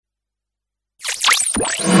You're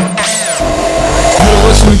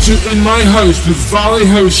listening to In My House with Valley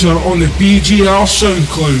Houser on the BGR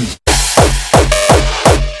SoundCloud.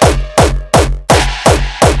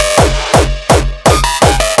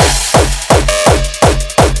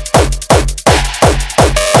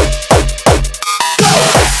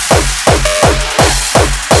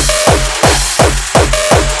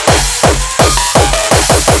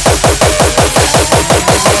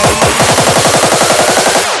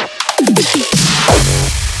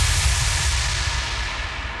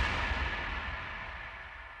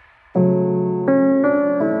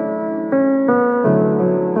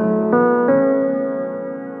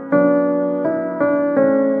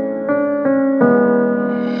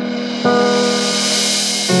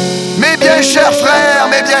 Chers frères,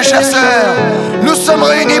 mes bien chères sœurs, nous sommes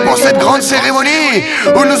réunis pour cette grande cérémonie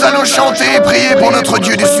où nous allons chanter et prier pour notre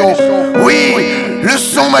Dieu du son. Oui, le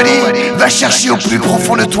son m'a dit, va chercher au plus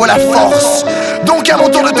profond de toi la force. Donc à mon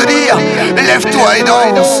tour de te dire, lève-toi et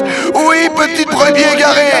danse. Oui, petite brebis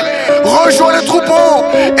égarée, rejoins le troupeau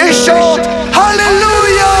et chante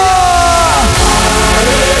Alléluia.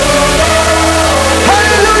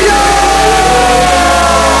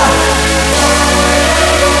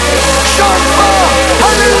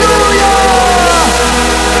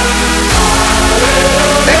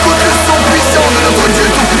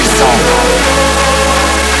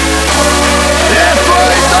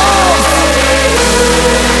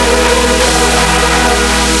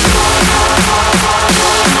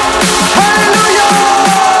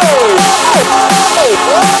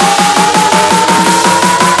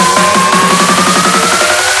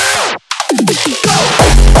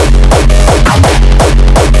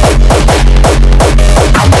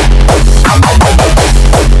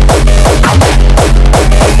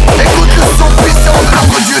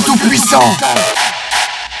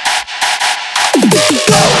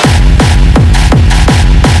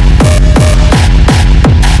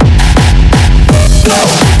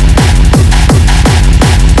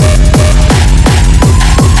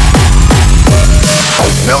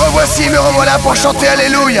 Me revoilà pour chanter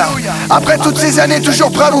Alléluia. Après toutes ces années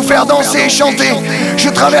toujours prêt à vous faire danser et chanter, je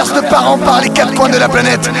traverse de part en part les quatre coins de la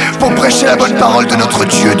planète pour prêcher la bonne parole de notre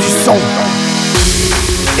Dieu du son.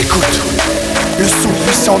 Écoute, le son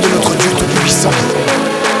puissant de notre Dieu tout-puissant.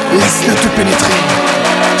 Laisse-le te pénétrer,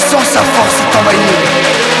 sans sa force t'envahir.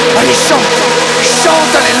 Allez, chante,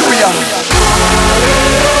 chante Alléluia.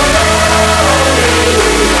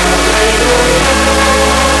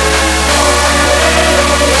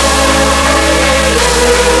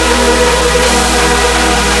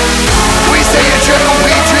 Oui, ça y est, tu as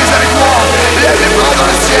compris, tu es avec moi. Lève les bras dans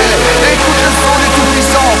le ciel et écoute le son du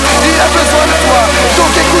Tout-Puissant. Il a besoin de toi,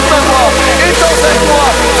 donc écoute ma voix et danse avec moi,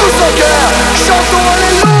 tous en cœur. Chantons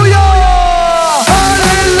Alléluia.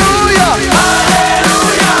 Alléluia.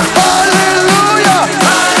 Alléluia. Alléluia.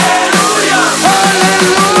 Alléluia.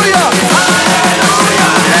 Alléluia.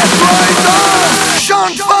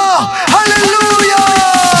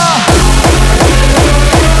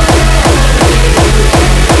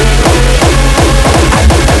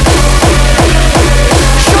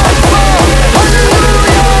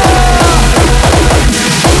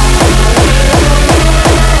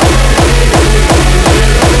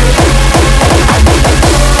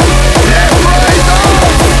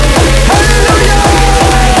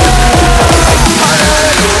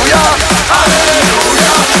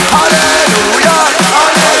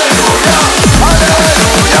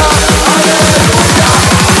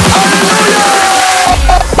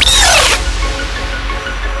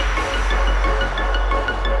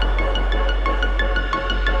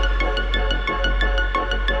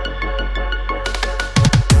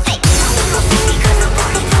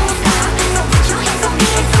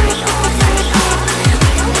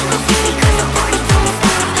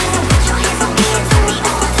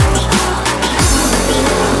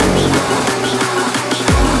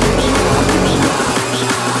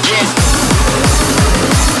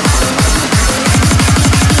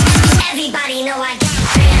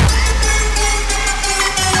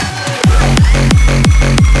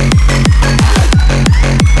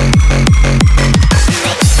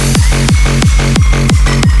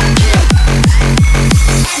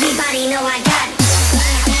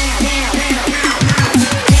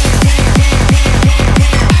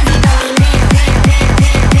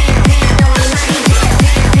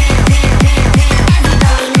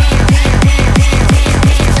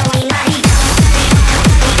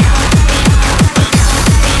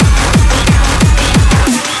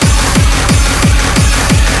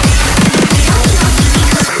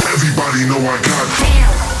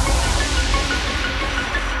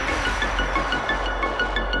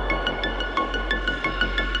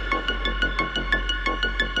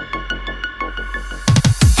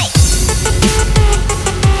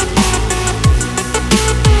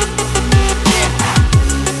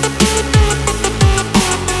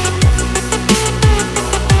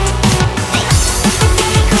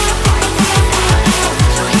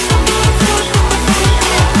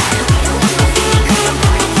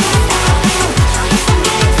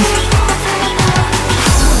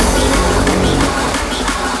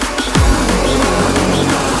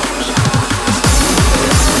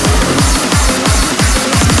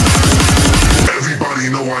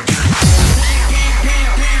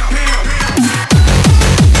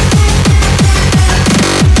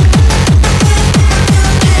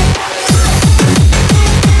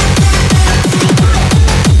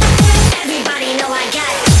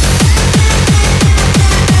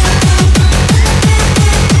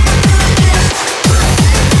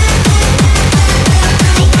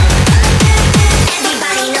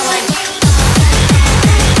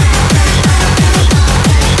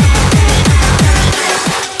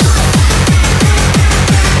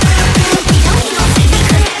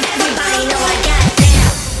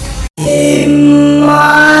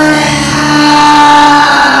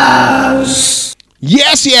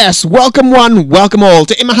 Yes, welcome one, welcome all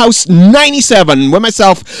to In My House 97 with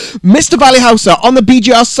myself, Mr. Valley Houser, on the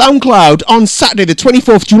BGR SoundCloud on Saturday the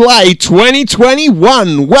 24th July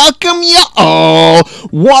 2021. Welcome you all.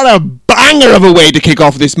 What a banger of a way to kick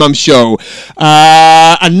off this month's show.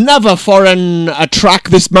 Another foreign track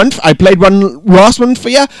this month. I played one last month for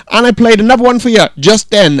you, and I played another one for you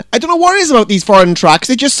just then. I don't know what it is about these foreign tracks.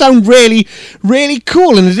 They just sound really, really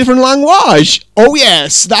cool in a different language. Oh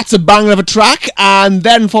yes, that's a banger of a track, and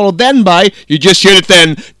then followed then by, you just heard it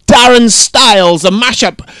then, Darren Styles, a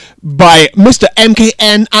mashup by Mr.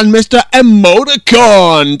 MKN and Mr.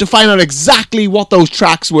 Emoticon. To find out exactly what those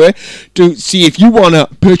tracks were, to see if you want to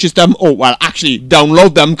purchase them, or well, actually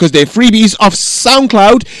download them because they're freebies off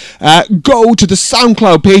SoundCloud, go to the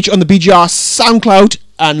SoundCloud page on the BGR SoundCloud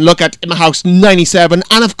and look at In My House 97,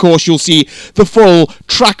 and of course you'll see the full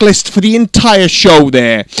track list for the entire show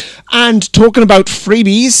there. And talking about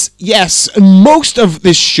freebies, yes, most of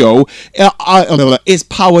this show is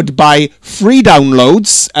powered by free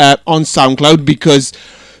downloads on SoundCloud, because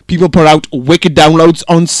people put out wicked downloads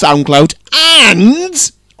on SoundCloud,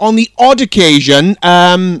 and on the odd occasion,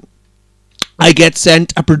 I get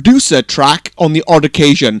sent a producer track on the odd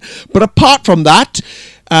occasion. But apart from that,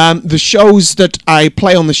 the shows that I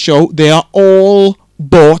play on the show, they are all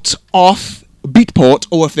bought off Beatport,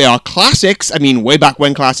 or if they are classics, I mean way back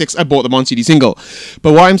when classics, I bought them on CD single.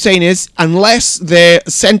 But what I'm saying is, unless they're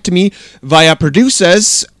sent to me via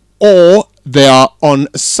producers or they are on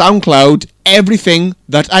SoundCloud, everything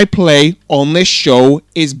that I play on this show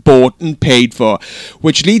is bought and paid for.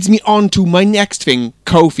 Which leads me on to my next thing,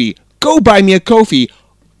 Ko-fi. Go buy me a Ko-fi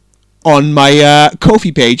on my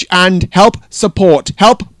Ko-fi page and help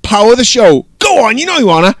power the show. Go on, you know you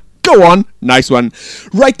wanna. Go on. Nice one.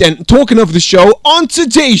 Right then, talking of the show, on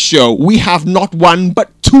today's show, we have not one,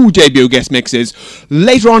 but two debut guest mixes.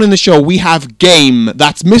 Later on in the show, we have Game.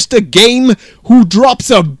 That's Mr. Game, who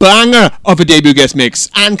drops a banger of a debut guest mix.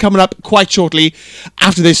 And coming up quite shortly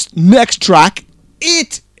after this next track,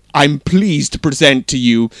 I'm pleased to present to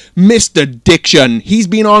you Mr. Diction. He's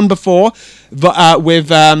been on before with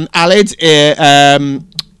Alid,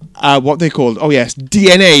 what they called? Oh yes,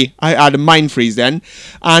 DNA. I had a mind freeze then.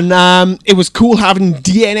 And it was cool having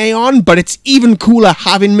DNA on, but it's even cooler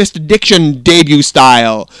having Mr. Diction debut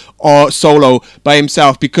style or solo by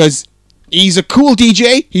himself, because he's a cool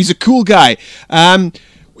DJ, he's a cool guy.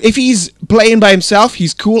 If he's playing by himself,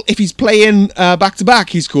 he's cool. If he's playing back to back,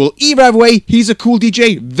 he's cool. Either way, he's a cool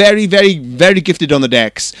DJ. Very, very, very gifted on the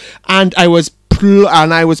decks. And I was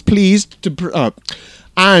pleased to.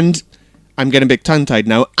 And I'm getting a bit tongue-tied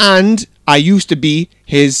now. And I used to be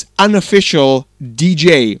his unofficial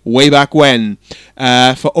DJ way back when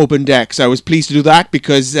for Open Decks. I was pleased to do that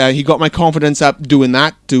because he got my confidence up doing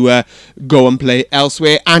that, to go and play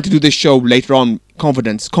elsewhere and to do this show later on.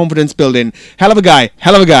 Confidence building. Hell of a guy.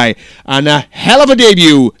 And a hell of a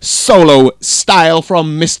debut solo style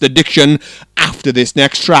from Mr. Diction after this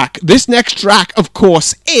next track. This next track, of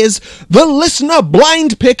course, is the listener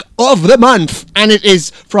blind pick of the month. And it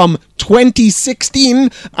is from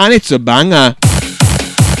 2016, and it's a banger.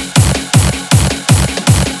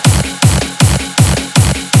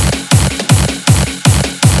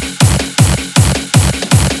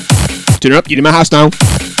 Turn it up, you're in my house now.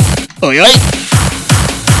 Oi, oi.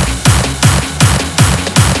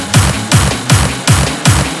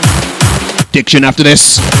 Diction after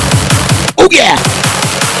this. Oh yeah!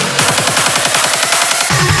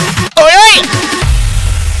 Oh yeah!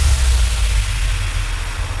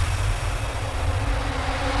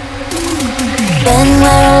 When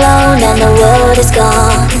we're alone and the world is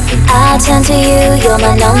gone, I turn to you, you're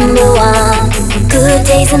my number one. Good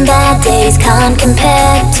days and bad days can't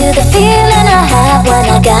compare to the feeling I have when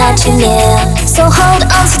I got you near. So hold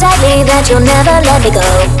on so tightly that you'll never let me go.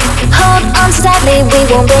 Hold on so tightly, we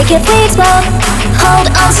won't break if we explode.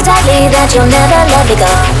 Hold on so tightly that you'll never let me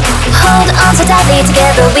go. Hold on so tightly,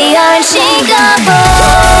 together we are unshakable.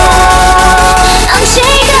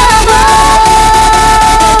 Unshakable.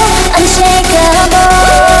 Unshakable.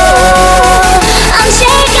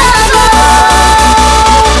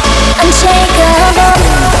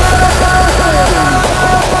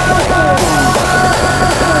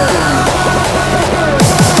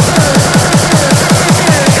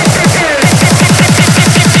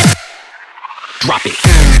 Drop it.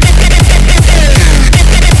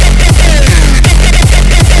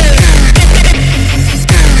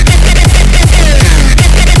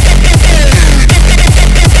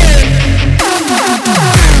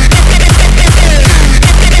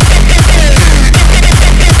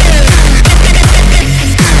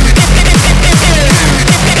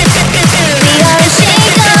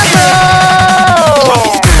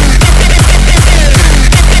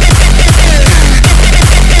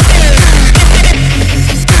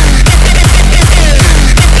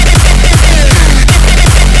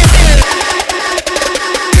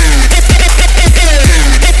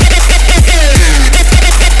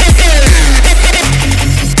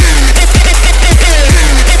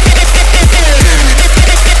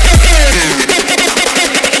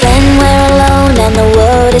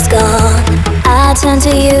 turn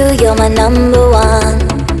to you, you're my number one.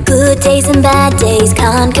 Good days and bad days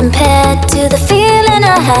can't compare to the feeling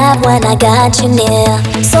I have when I got you near.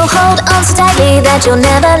 So hold on so tightly that you'll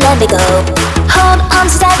never let me go. Hold on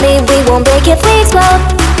so tightly, we won't break if we explode.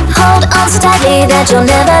 Hold on so tightly that you'll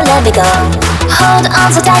never let me go. Hold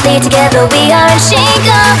on so tightly, together we are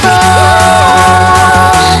unshakable.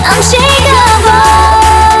 Unshakable.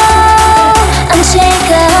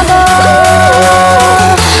 Unshakable.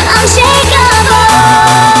 Unshakable.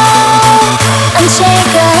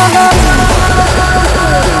 Unshakable.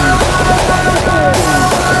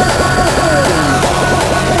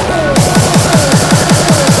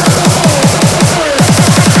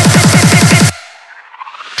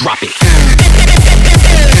 Drop it.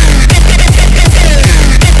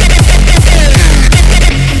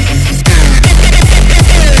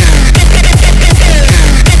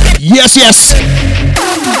 Yes, yes.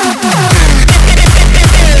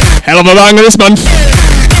 Hell of a banger this month.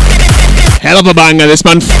 Hell of a banger this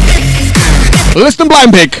month. Listen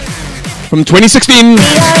Blind Pig from 2016.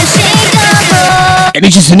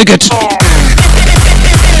 Energy Syndicate.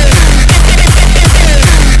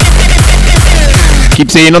 Keep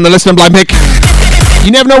saying on the Listen Blind Pig.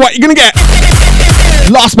 You never know what you're gonna get.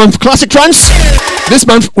 Last month, classic trance. This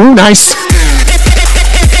month, ooh, nice.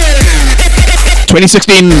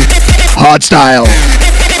 2016, hard style.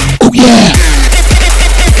 Oh yeah.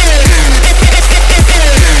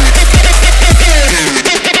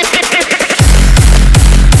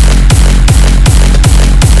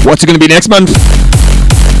 What's it going to be next month?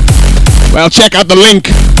 Well, check out the link.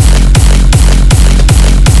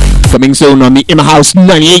 Coming soon on the Imma House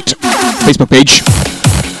 98 Facebook page.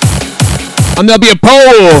 And there'll be a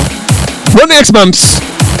poll for next month's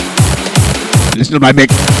Listen to my big.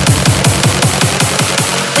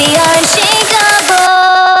 We are unshakable.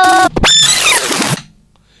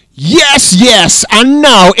 Yes, yes, and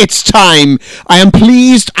now it's time. I am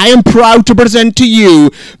pleased, I am proud to present to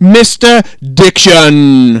you Mr.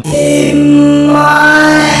 Diction. In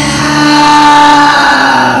my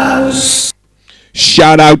house.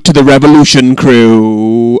 Shout out to the Revolution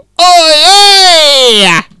crew. Oh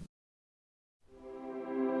yeah!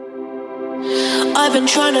 I've been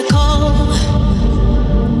trying to call.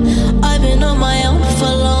 I've been on my own for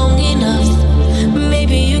long enough.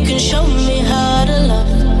 Maybe you can show me how to love.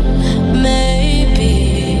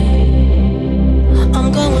 Maybe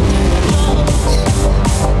I'm going through the walls.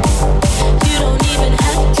 You don't even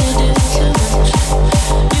have to do too much.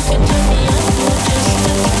 You can turn me up for just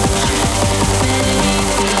a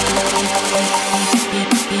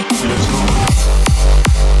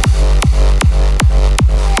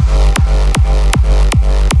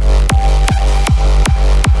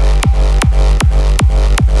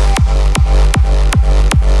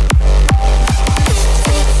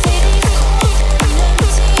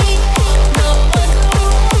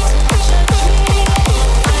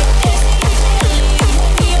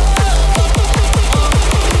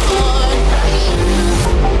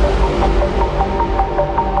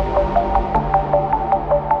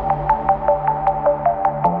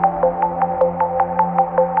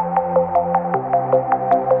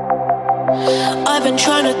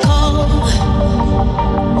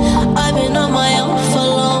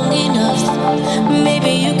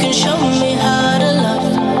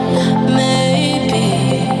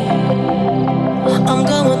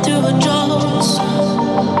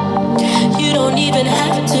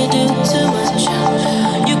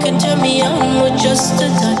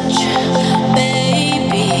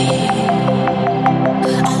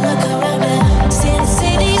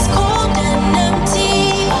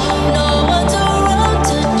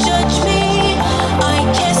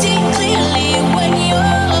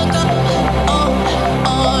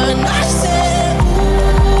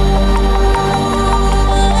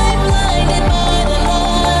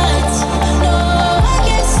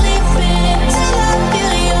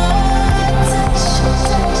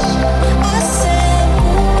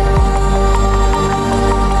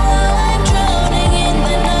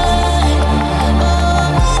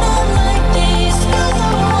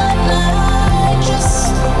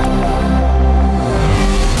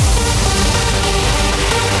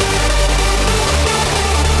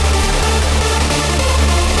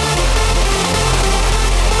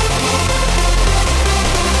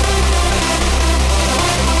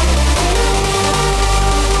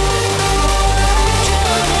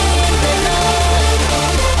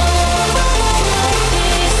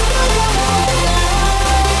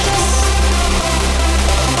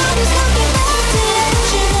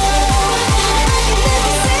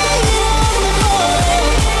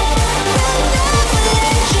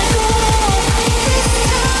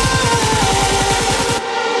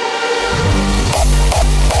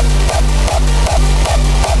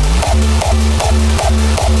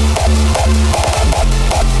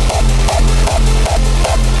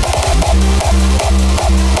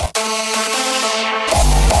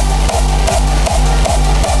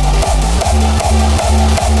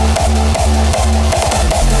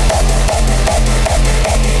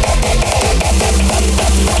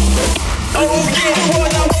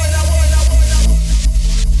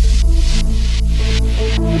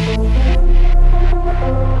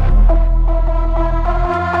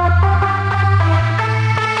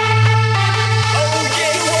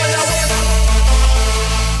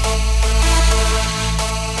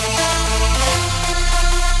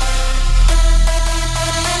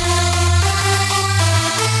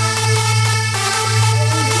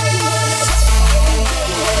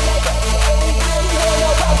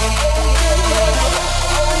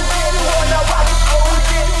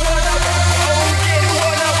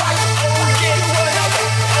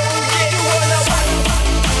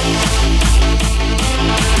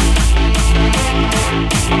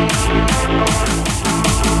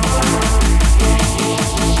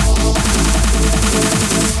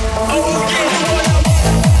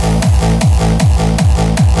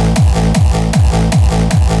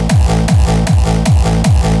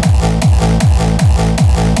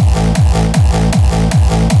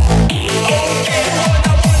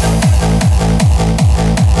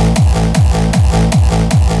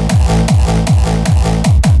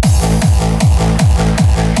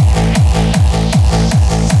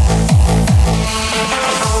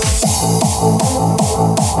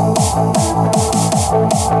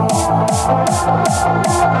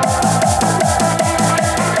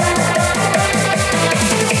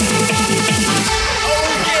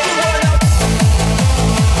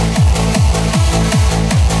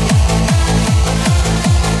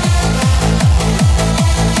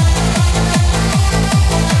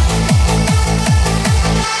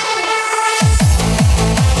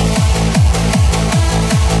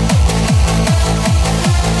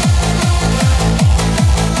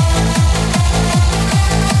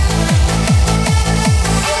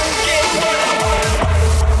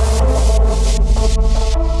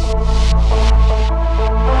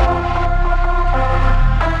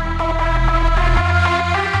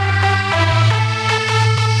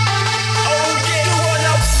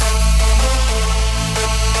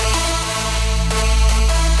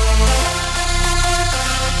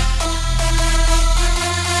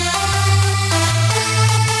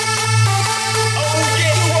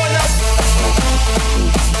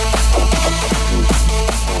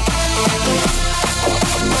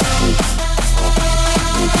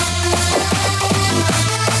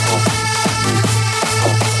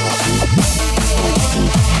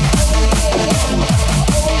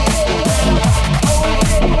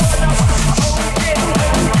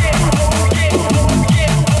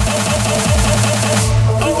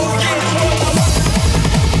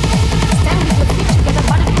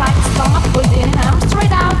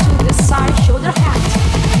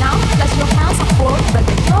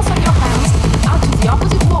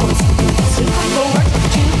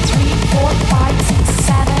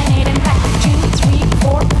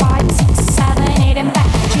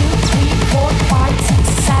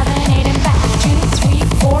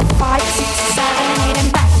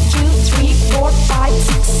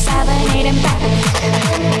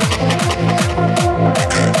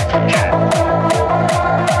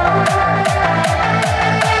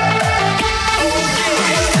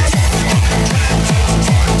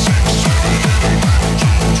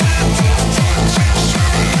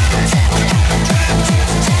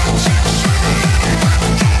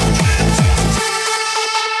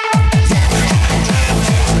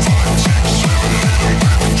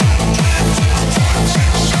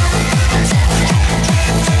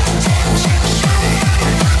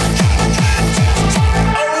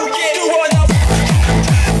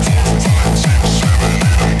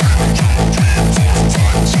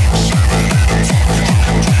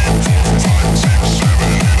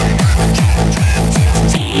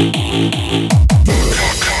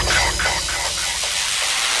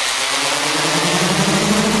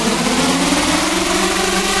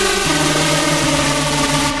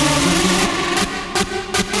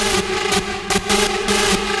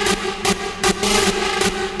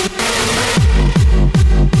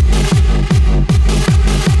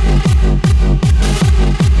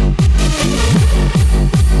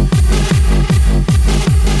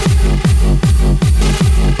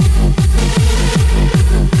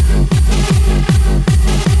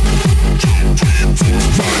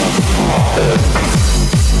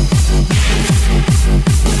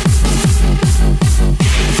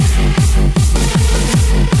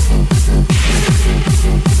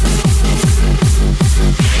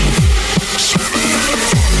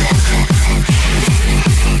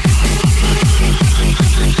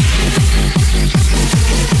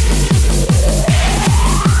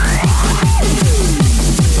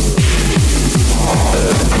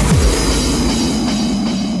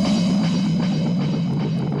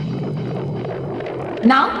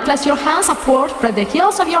Rest your hands upward, spread the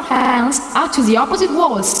heels of your hands out to the opposite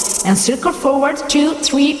walls, and circle forward 2,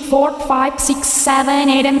 3, 4, 5, 6, 7,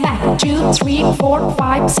 8, and back. 2, 3, 4,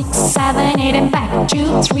 5, 6, 7, 8, and back.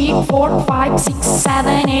 2, 3, 4, 5, 6,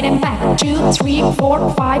 7, 8, and back. 2, 3,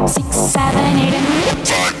 4, 5, 6, 7, 8, and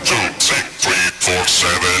 5, 2, 6, 3, 4, 7, 8, and 5, 2, 3, 4,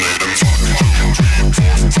 5,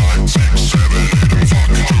 6,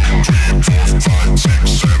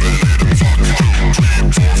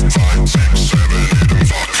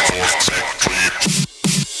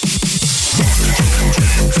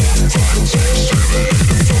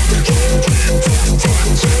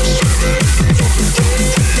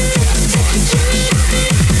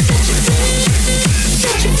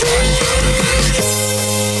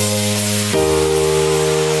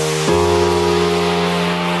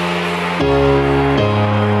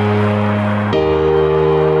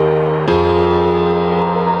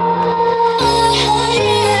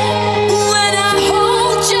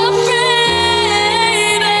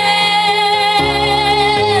 8, and 5, 2,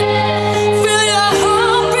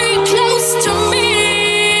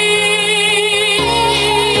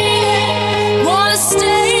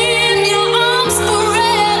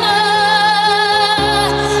 3,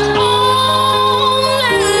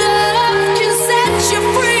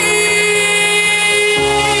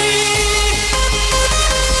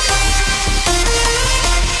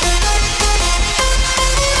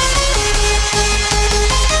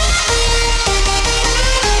 4,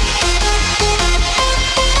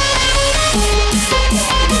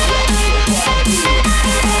 5,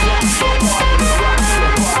 6, 7,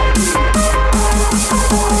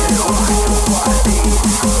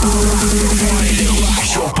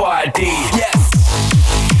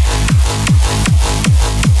 8, and 5,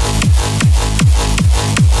 2,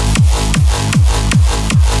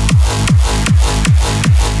 3,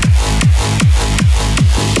 4,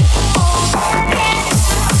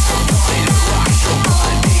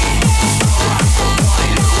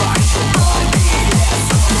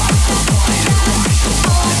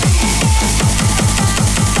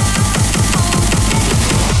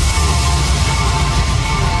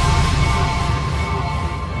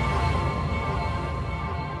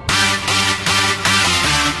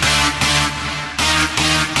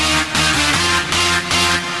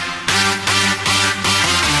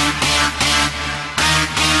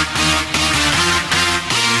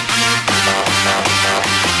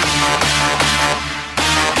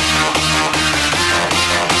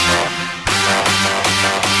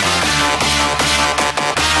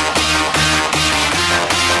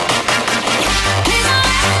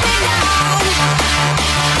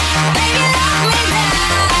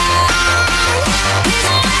 6, 7, 8, and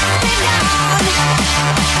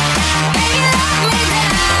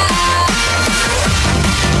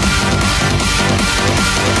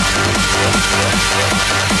 5, 4,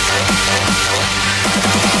 6, 3.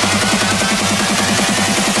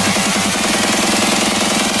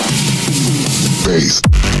 Bass.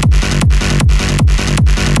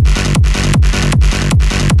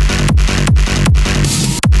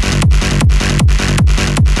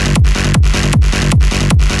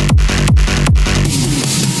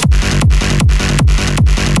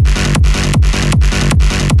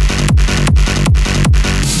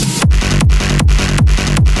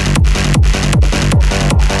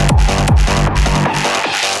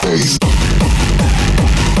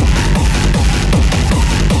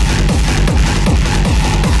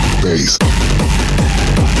 Bass.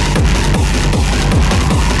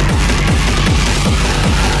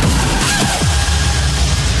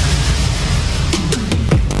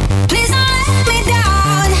 Please don't let me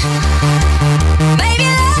down, baby,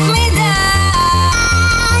 let me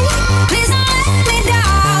down. Please don't let me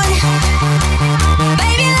down,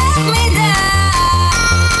 baby, let me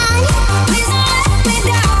down. Please don't let me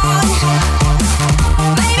down.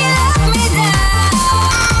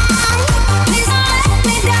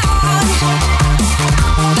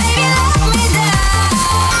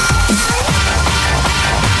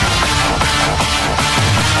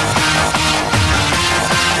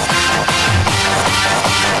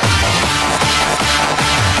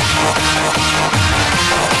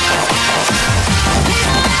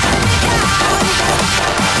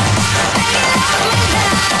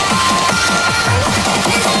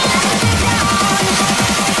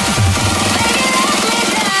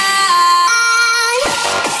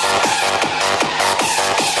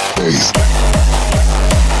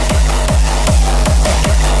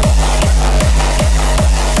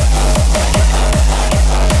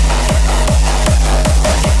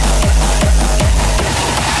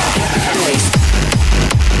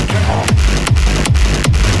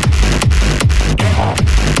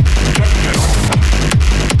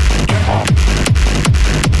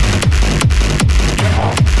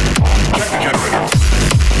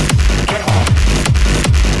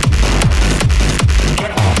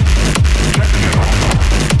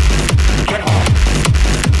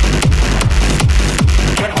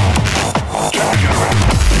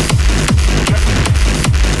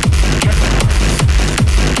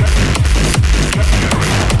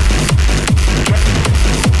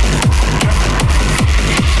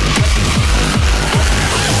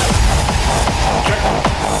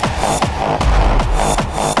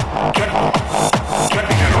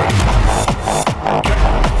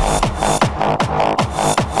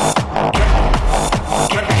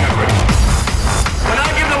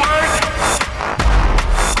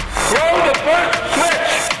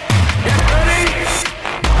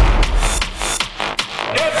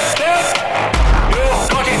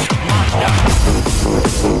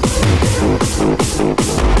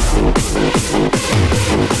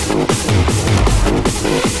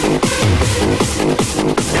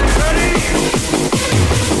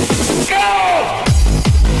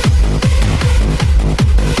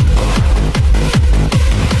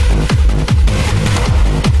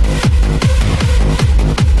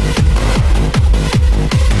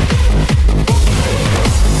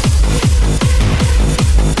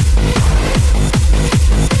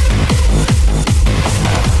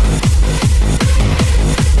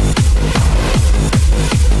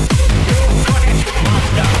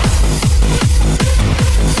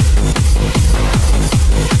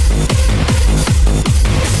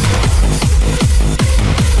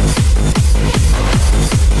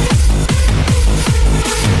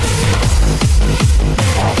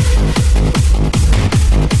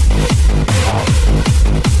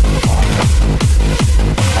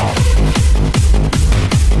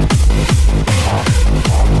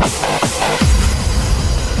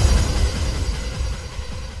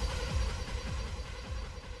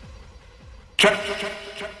 Check the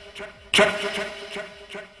generator. Check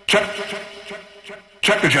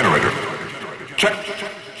the generator. Check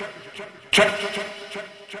the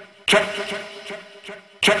generator.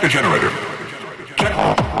 Check the generator.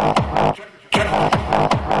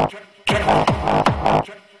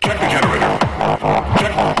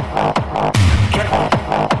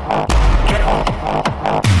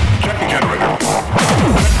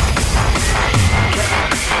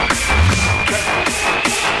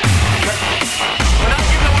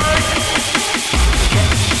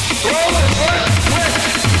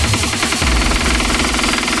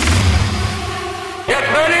 Get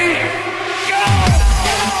ready, go!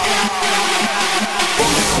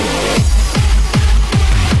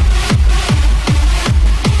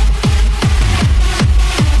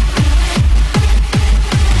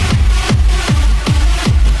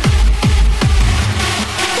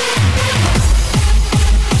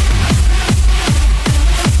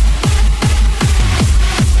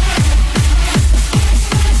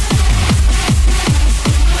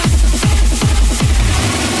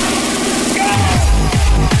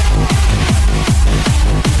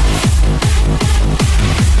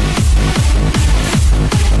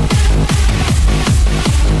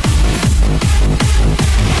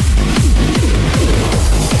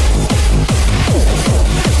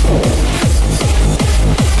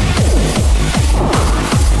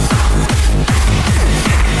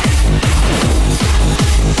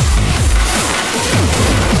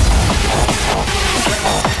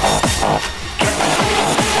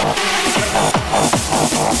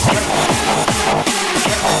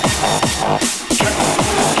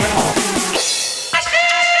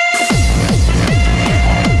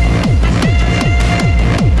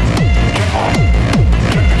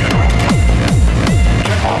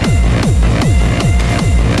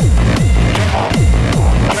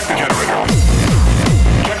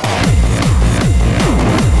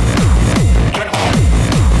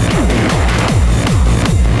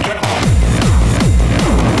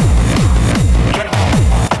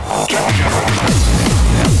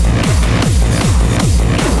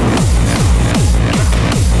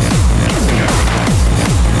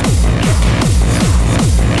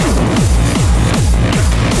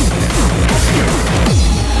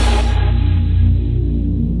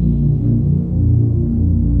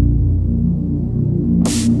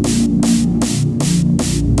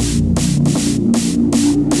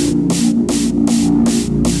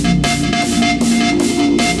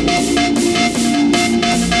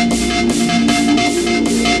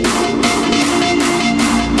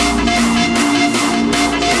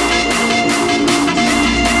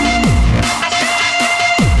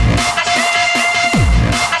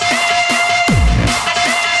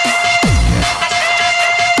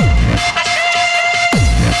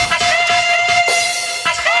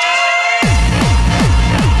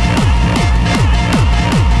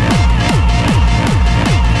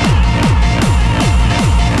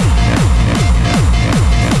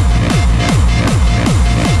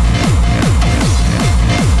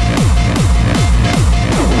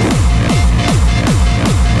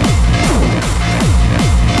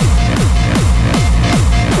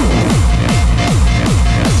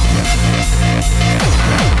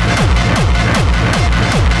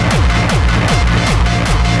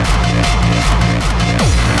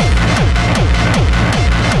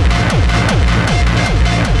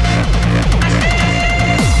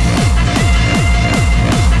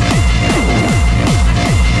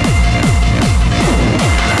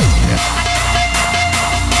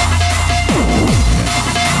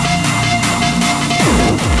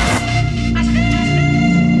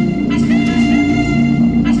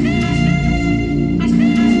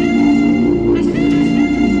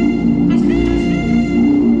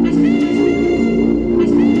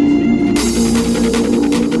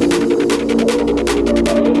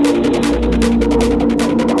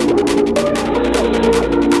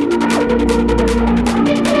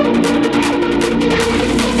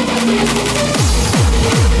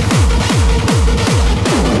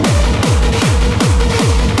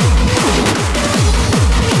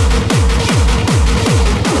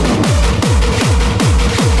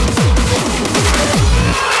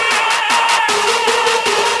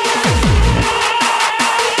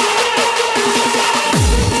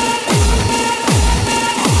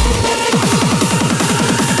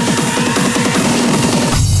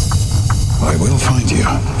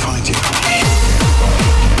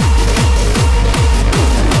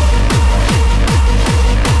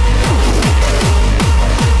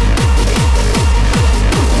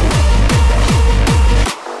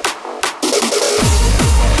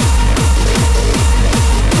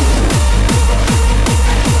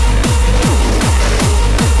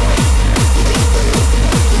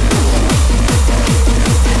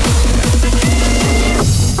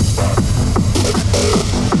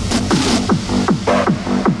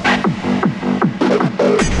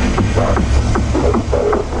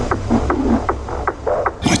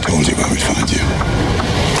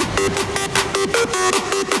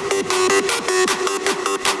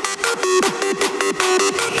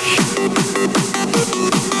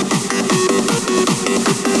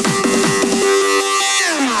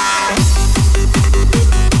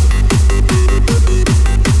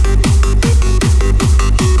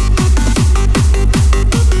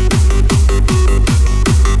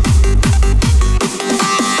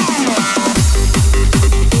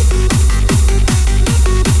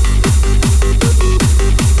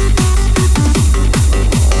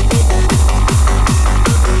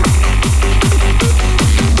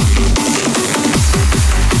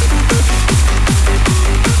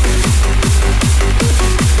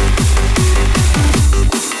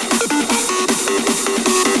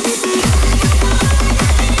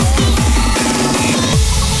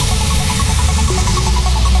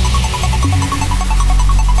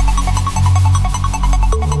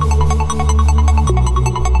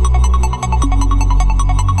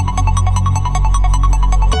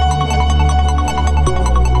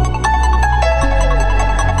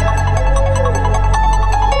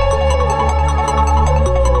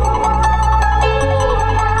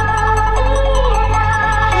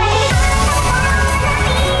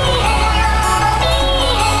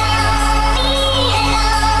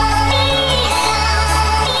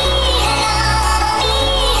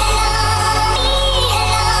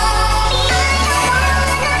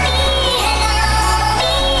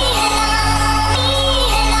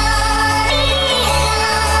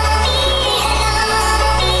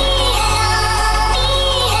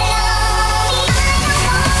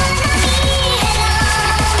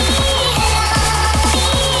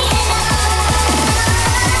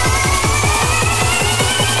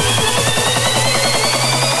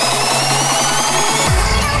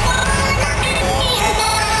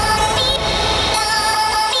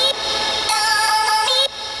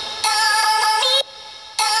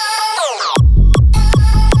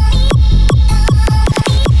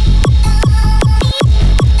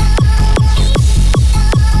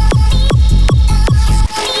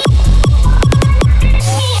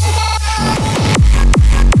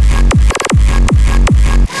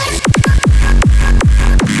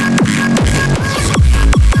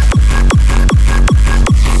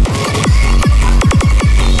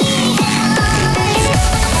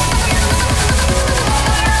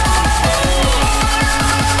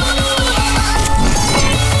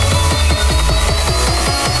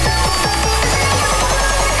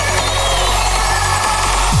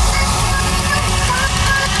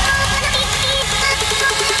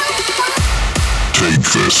 take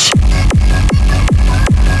this.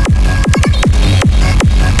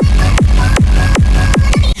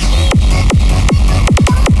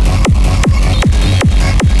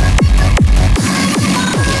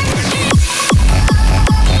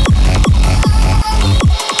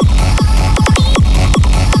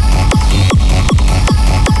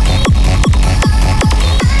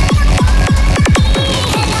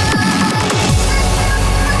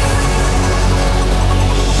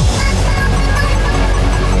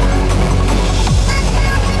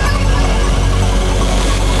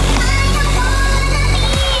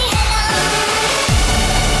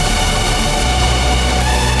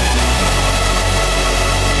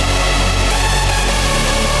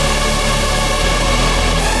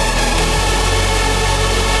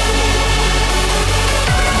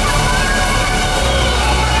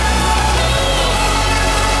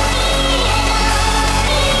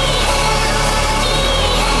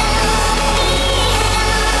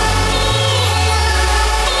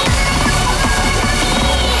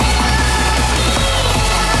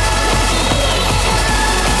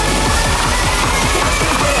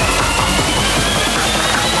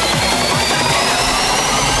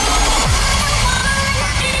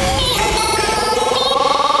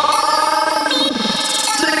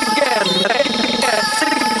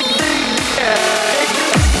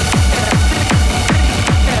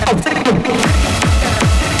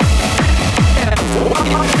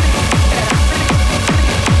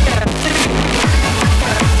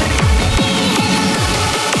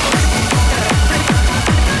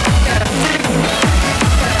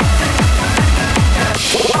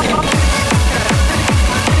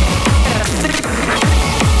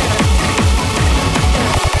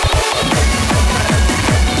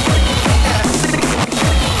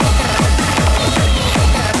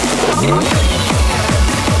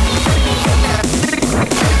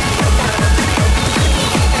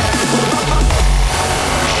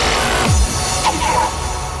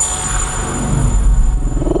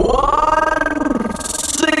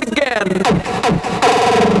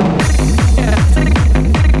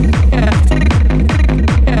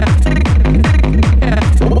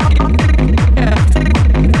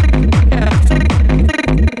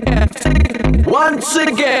 Once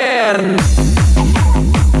again.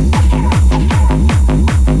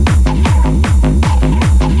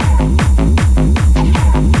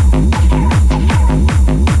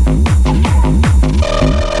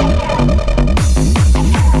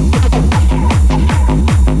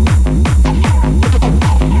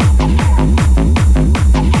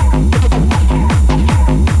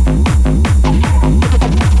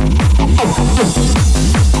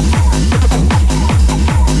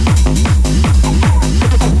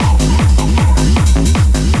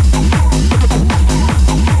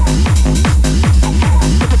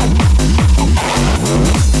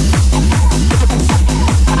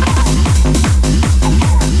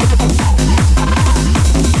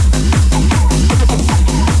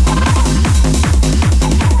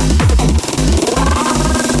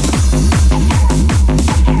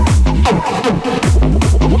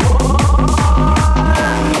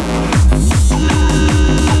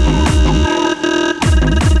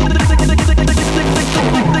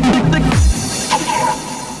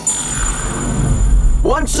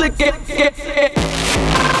 Once again.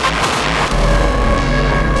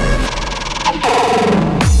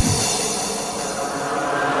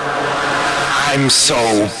 I'm so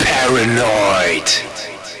paranoid.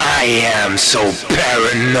 I am so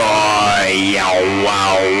paranoid.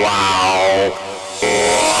 Wow, wow.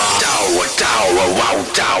 Wow,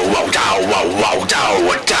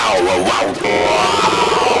 wow,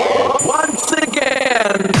 wow. Once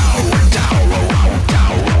again.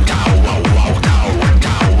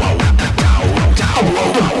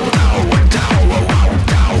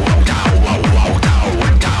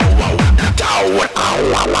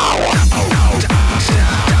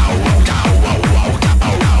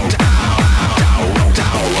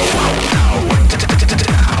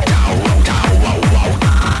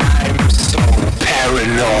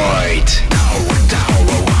 Paranoid.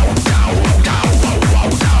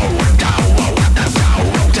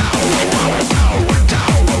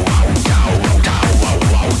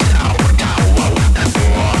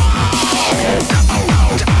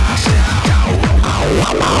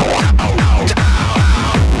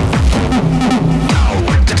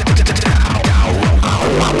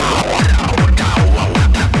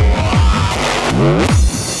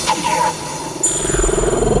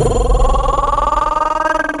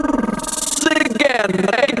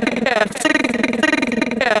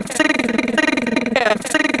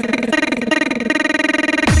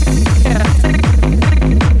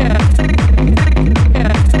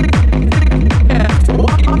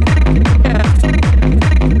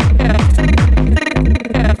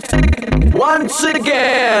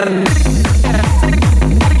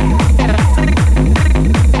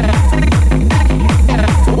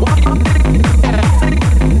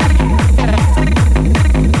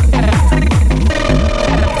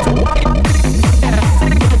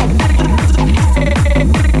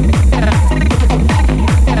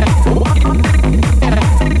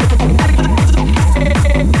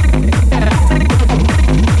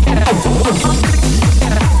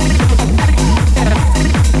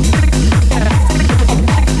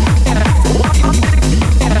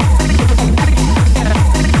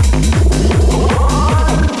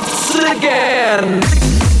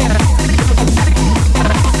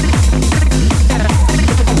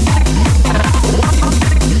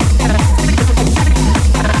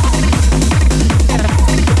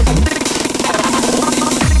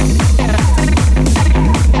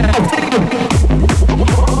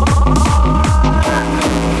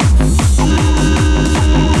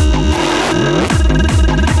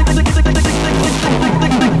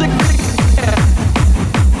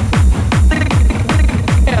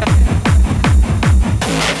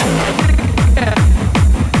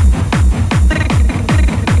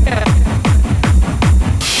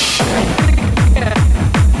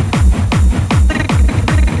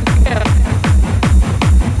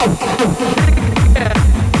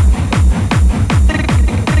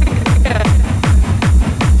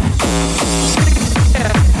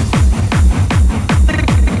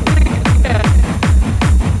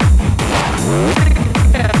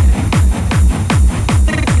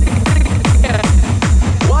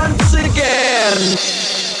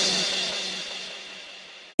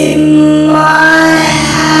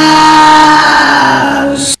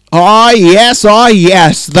 oh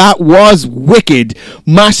yes, that was wicked.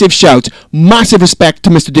 Massive shout, massive respect to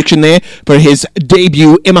Mr. Diction there for his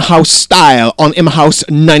debut Imma House style on Imma House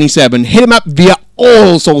 97. Hit him up via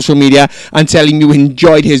all social media and tell him you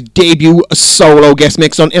enjoyed his debut solo guest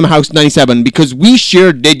mix on Imma House 97, because we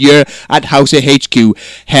sure did here at House of HQ.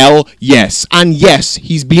 Hell yes. And yes,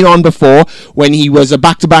 he's been on before when he was a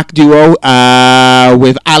back-to-back duo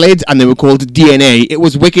with Alid, and they were called DNA. It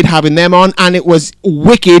was wicked having them on, and it was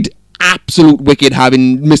wicked, absolute wicked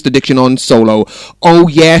having Mr. Diction on solo. Oh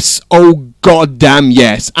yes, oh goddamn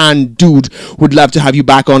yes. And dude, would love to have you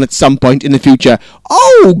back on at some point in the future.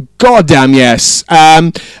 Oh goddamn yes.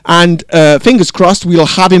 And fingers crossed we'll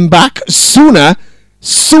have him back sooner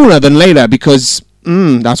than later, because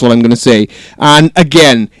that's what I'm gonna say. And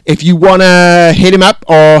again, if you wanna hit him up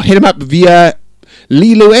via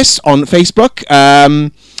Lee Lewis on Facebook.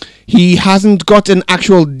 He hasn't got an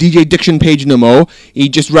actual DJ Diction page no more. He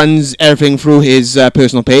just runs everything through his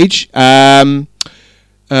personal page. Right.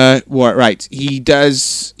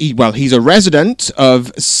 He's a resident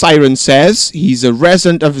of Siren Says. He's a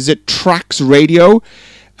resident of, is it Trax Radio?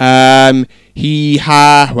 I'm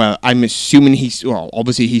assuming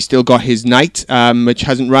obviously he's still got his night, which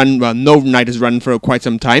hasn't run, no night has run for quite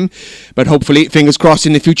some time, but hopefully, fingers crossed,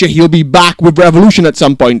 in the future, he'll be back with Revolution at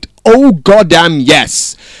some point. Oh, goddamn,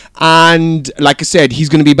 yes. And, like I said, he's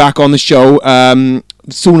going to be back on the show,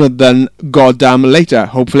 sooner than goddamn later,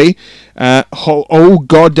 hopefully. Oh,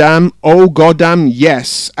 goddamn,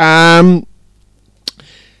 yes.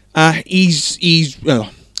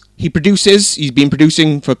 He produces. He's been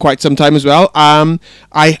producing for quite some time as well. A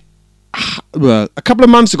couple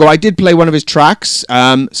of months ago, I did play one of his tracks,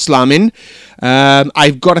 Slamming.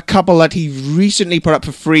 I've got a couple that he recently put up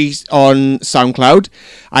for free on SoundCloud.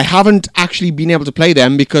 I haven't actually been able to play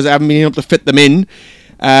them because I haven't been able to fit them in.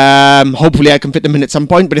 Hopefully I can fit them in at some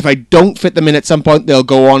point, but if I don't fit them in at some point, they'll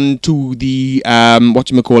go on to the,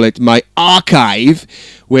 my archive,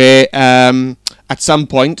 where, at some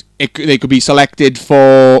point, they could be selected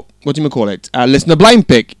for, listener blind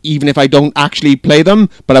pick, even if I don't actually play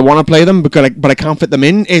them, but I want to play them, but I can't fit them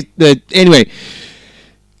in. Anyway,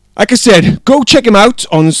 like I said, go check him out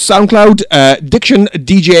on SoundCloud, Diction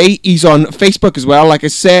DJ. He's on Facebook as well. Like I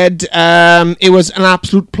said, it was an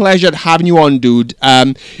absolute pleasure having you on, dude.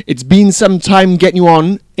 It's been some time getting you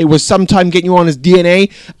on. It was some time getting you on as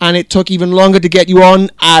DNA, and it took even longer to get you on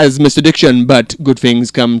as Mr. Diction, but good things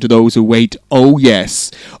come to those who wait. Oh, yes.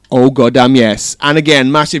 Oh, goddamn yes. And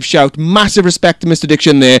again, massive shout, massive respect to Mr.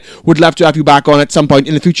 Diction there. Would love to have you back on at some point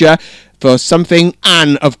in the future for something,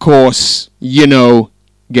 and, of course,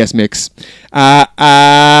 guest mix.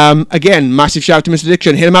 Again, massive shout to Mr.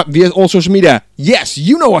 Diction. Hit him up via all social media. Yes,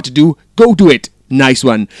 you know what to do. Go do it. Nice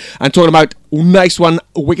one. And talking about nice one,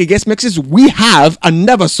 wicked guest mixes, we have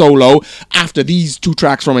another solo after these two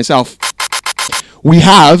tracks from myself. We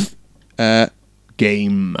have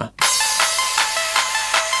Game.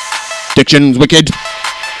 Diction's wicked.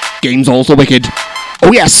 Game's also wicked.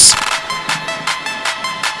 Oh yes.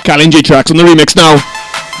 Cal J tracks on the remix now.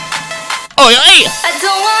 Oh yeah.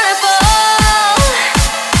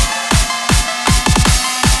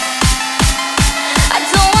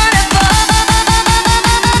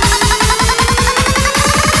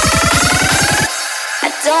 I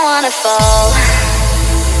don't wanna fall. I don't wanna fall.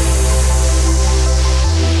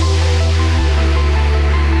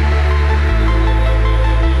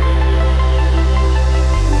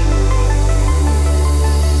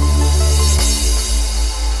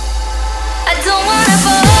 I don't wanna fall. I don't wanna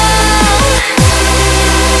fall.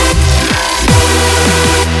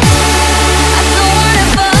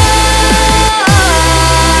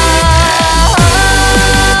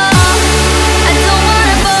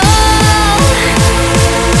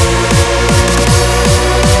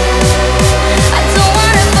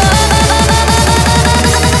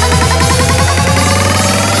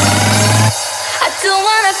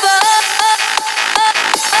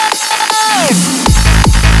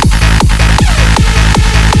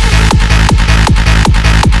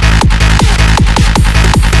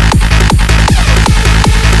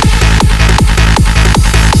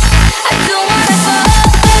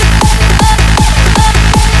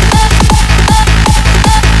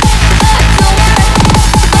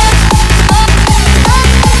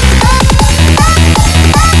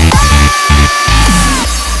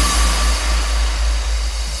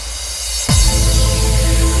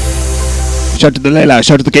 Shout to the Layla,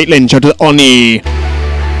 shout to the Caitlin, shout to the Oni.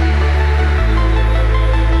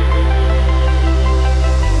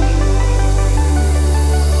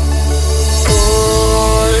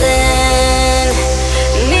 Pulling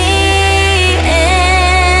me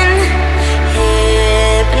in,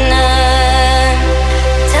 hypnotizing.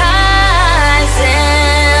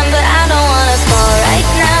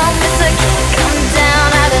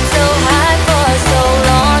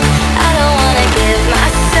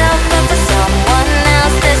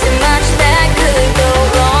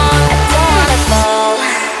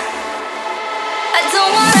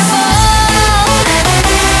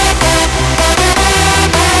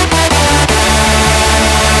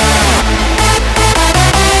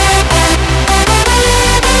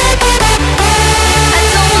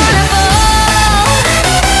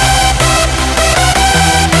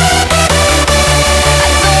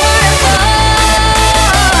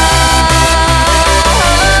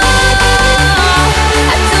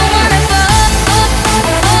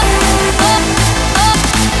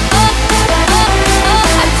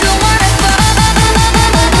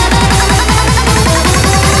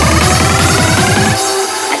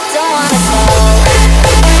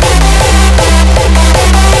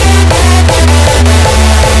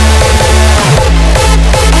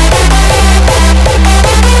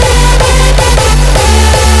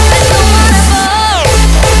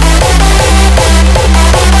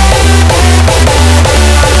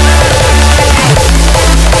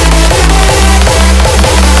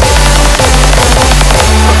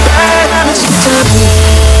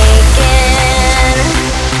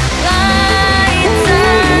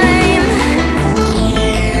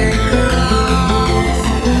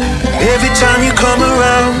 time you come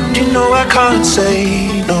around, you know I can't say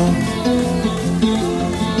no.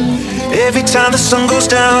 Every time the sun goes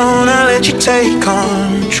down, I let you take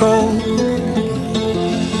control.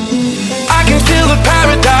 I can feel the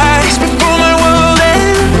paradise before my world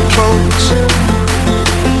implodes.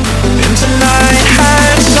 And tonight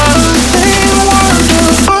had something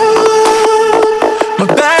wonderful. My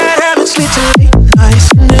bad habits lead to late nights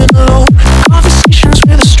and alone conversations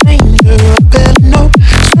with a stranger I barely know.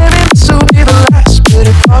 Swearing this will be the last, but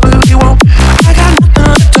it probably won't. I got nothing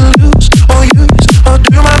left to lose or use or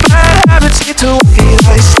do. My bad habits lead to white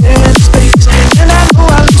lies staring into space, and I know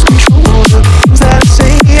I lose control of the things that I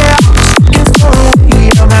say. Yeah, I was looking for a way,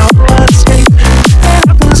 I'm out of escape. That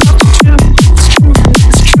happens up to you. It's true,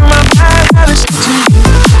 it's true. My bad habits lead to you.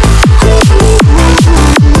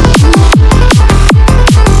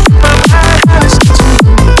 My bad habits lead to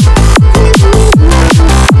you.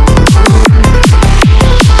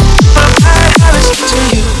 My bad habits lead to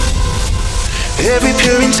you. Every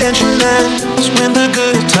pure intention ends when the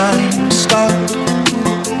good times start.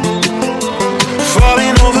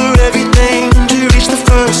 Falling over everything to reach the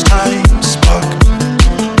first time spark.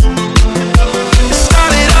 It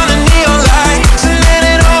started on the neon lights and then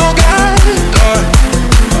it all got dark.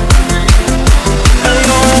 And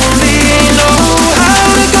you only know how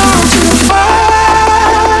to go too far.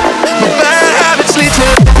 My bad habits lead to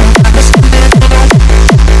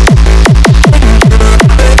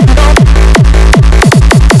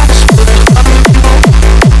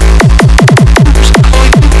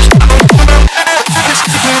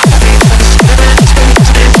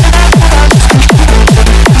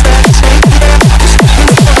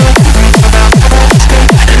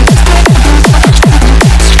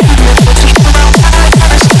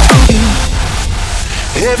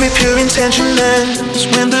every pure intention ends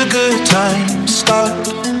when the good times start.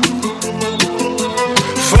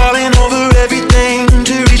 Falling over everything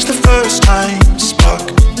to reach the first time spark.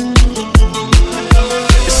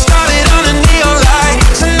 It started on the neon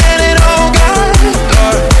lights and then it all got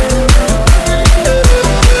dark.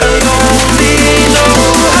 And you only know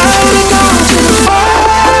how to go too far.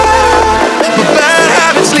 My bad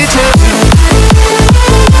habits lead to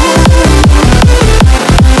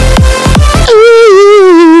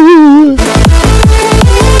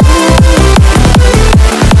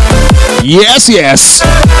Yes, yes.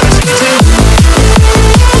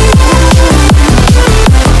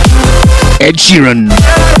 Ed Sheeran.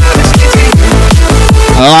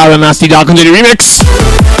 Oh, the Nasty Dark and Dirty remix.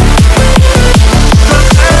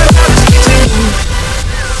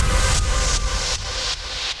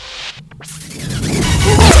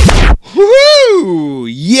 Woohoo!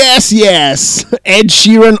 Yes, yes. Ed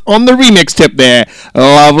Sheeran on the remix tip there.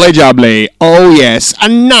 Lovely jubbly. Oh, yes.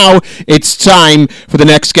 And now it's time for the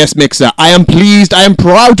next guest mixer. I am pleased, I am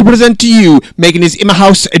proud to present to you, making his Imma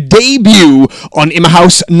House debut on Imma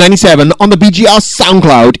House 97 on the BGR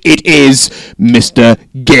SoundCloud. It is Mr.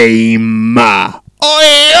 Game. Oi,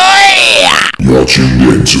 oi! You're tuned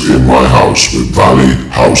in to In My House with Valley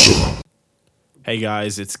Houser. Hey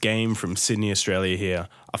guys, it's Game from Sydney, Australia here.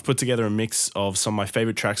 I've put together a mix of some of my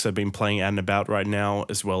favorite tracks I've been playing out and about right now,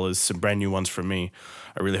 as well as some brand new ones from me.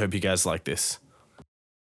 I really hope you guys like this.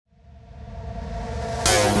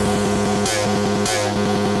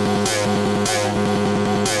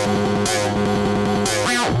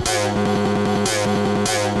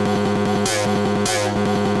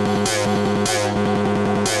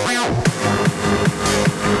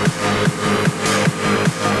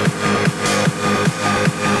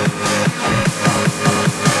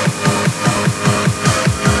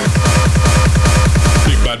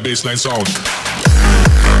 Baseline sound.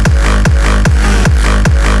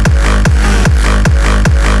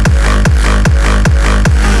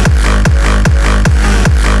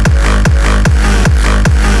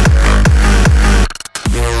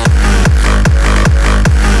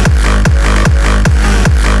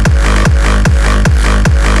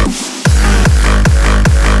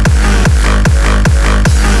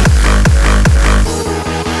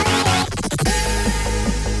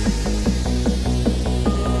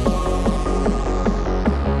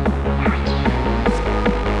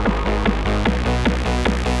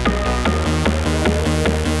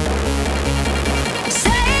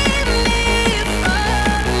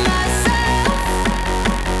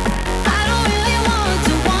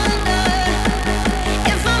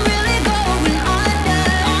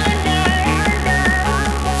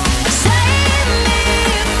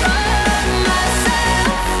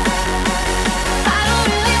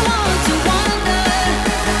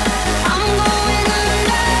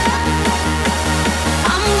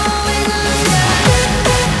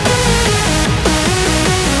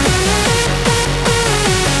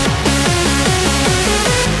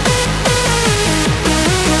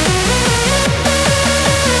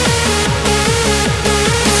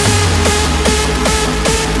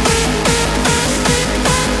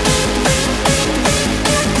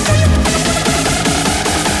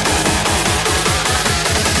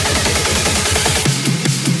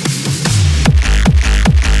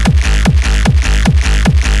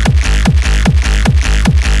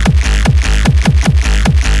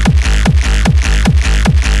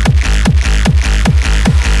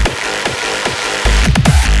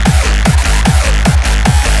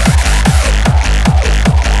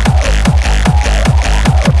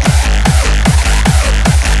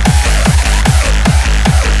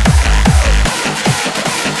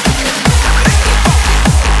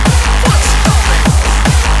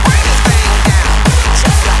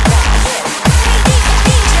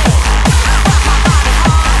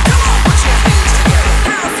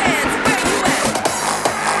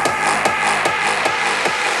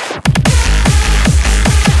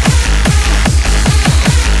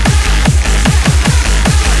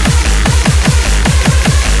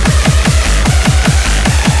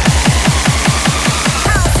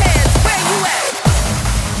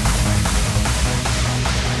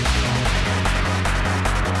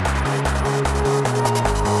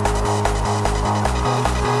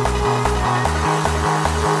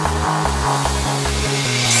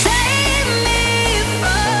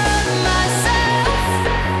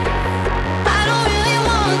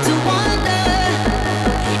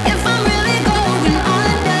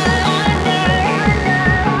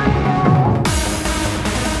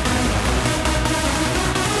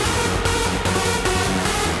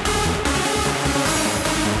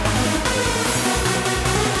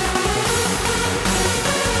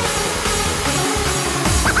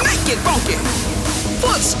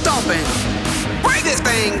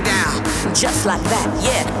 just like that,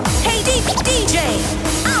 yeah. Hey DJ,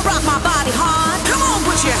 I rock my body hard. Come on,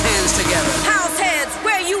 put your hands together. House heads,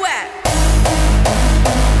 where you at?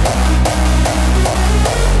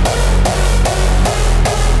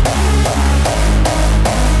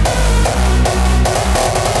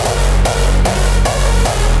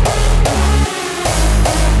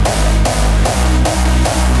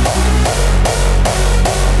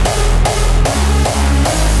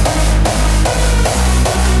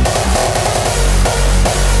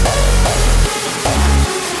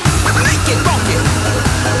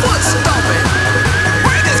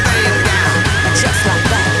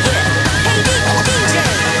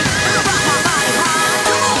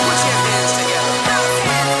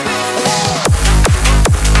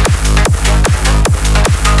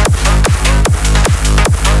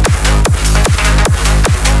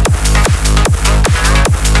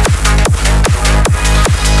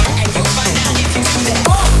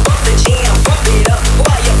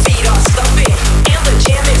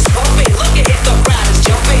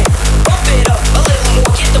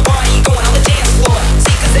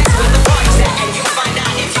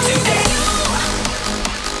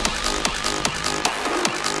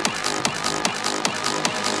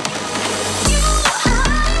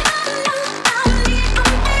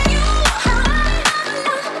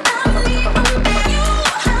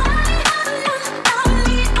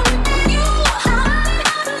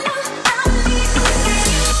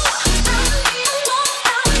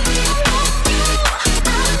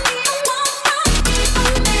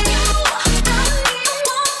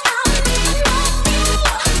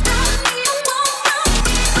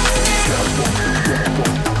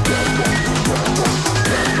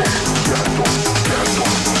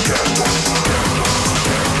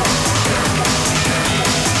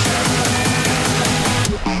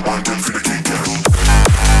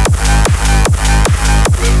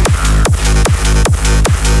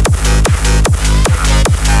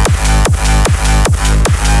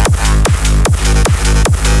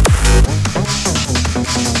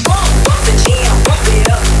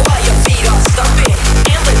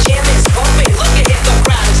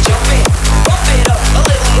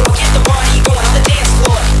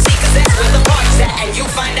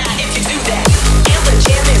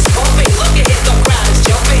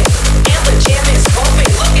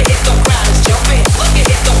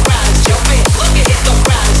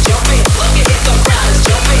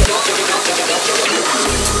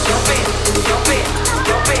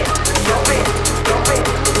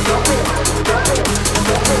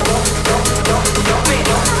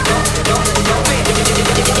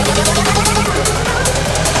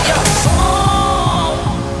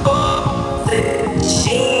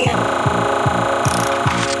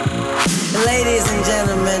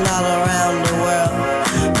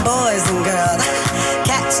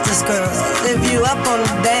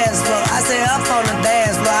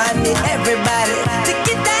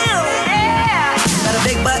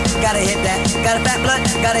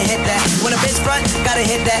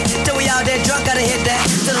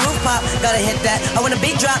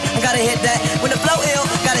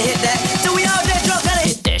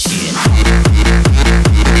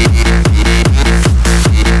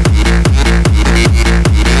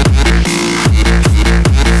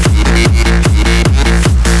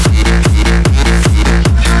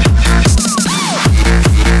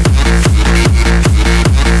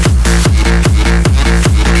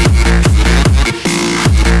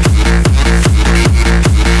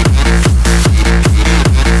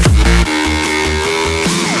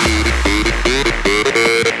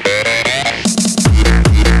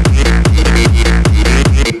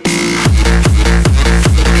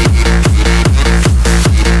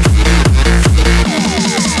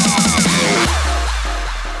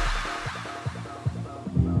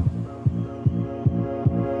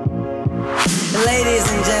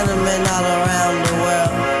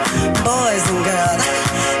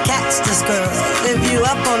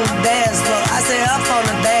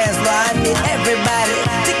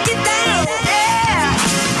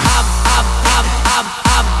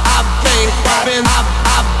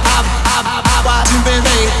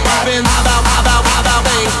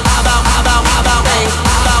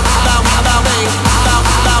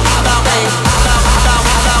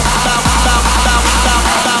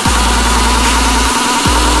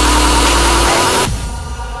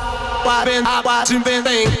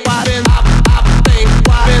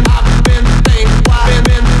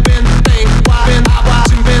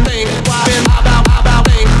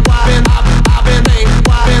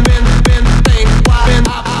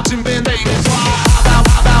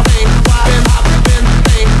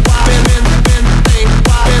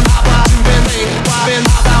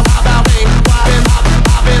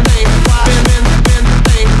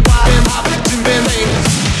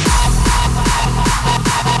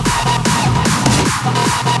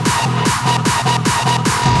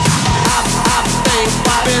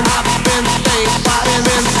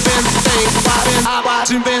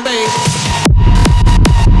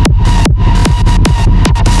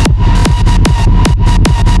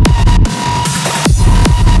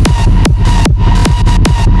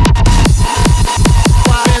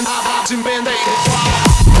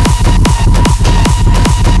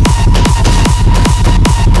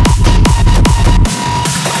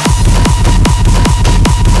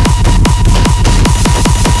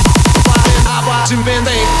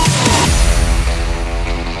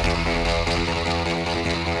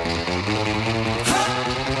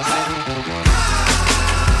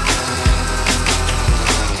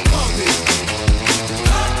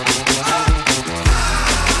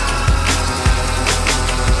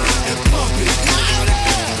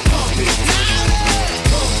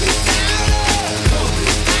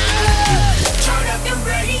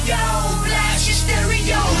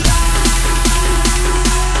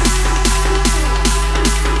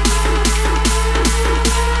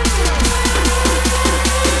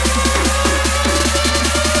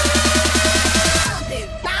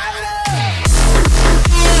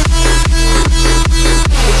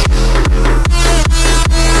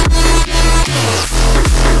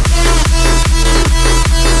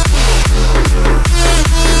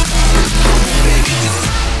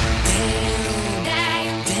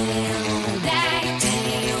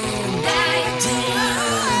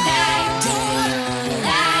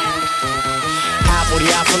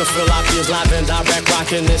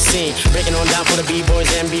 In this scene, breaking on down for the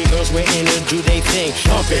B-boys and B-girls, we're in it, do they thing.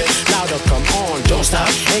 Pump it, louder, come on, don't stop,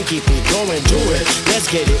 and keep it going, do it.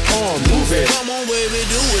 Let's get it on, move it. Come on, baby,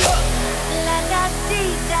 do it.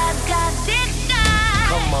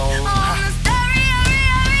 Come on.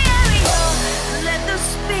 Let the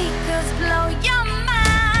speakers blow your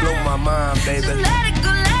mind. Blow my mind, baby. Just let it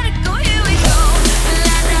go, here we go.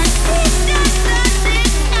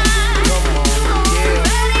 Come on,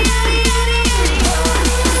 yeah.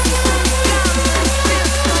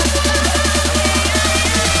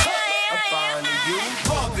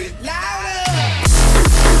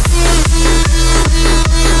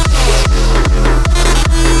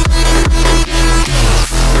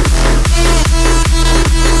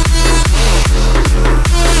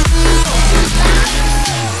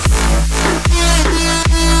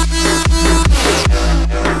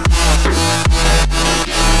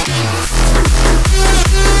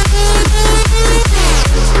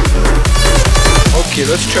 Okay,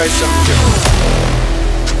 let's try something different.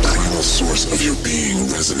 The primal source of your being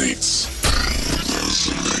resonates.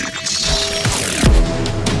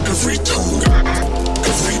 Every tone,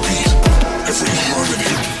 every beat, every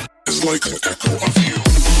harmony is like an echo of you.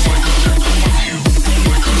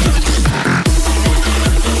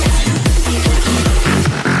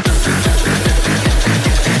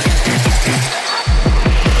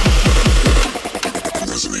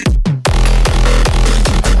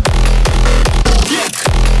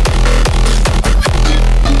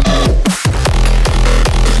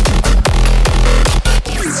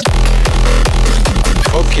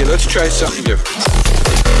 Okay, let's try something different.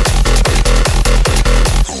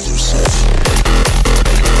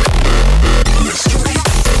 Mystery,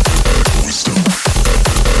 wisdom,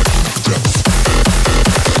 depth,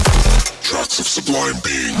 tracks of sublime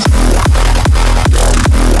being.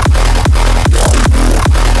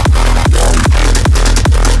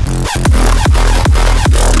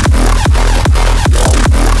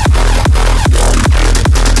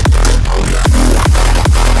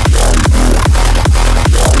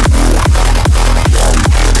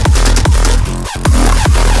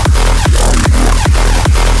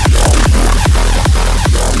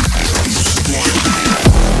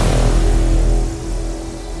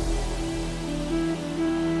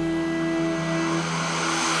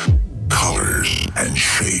 And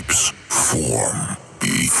shapes form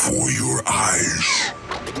before your eyes.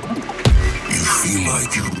 You feel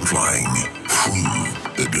like you're flying through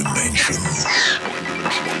the dimensions.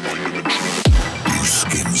 Your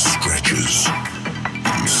skin stretches,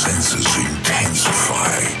 your senses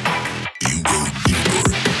intensify. You go deeper,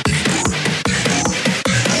 deeper, deeper,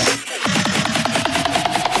 deeper.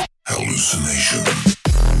 Hallucination.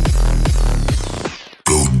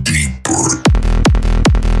 Go deeper.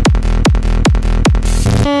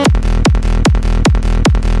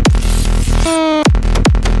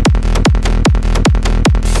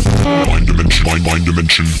 Mind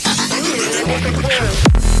dimension. Mind dimension.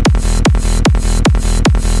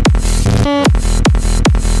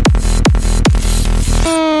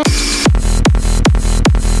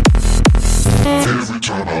 Every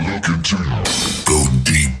time I look into you, go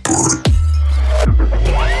deeper.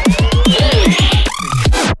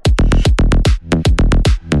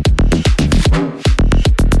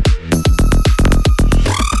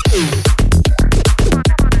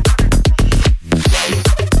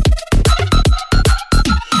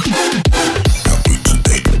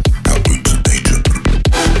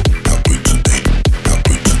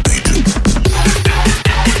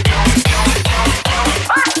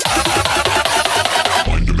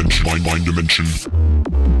 Diction.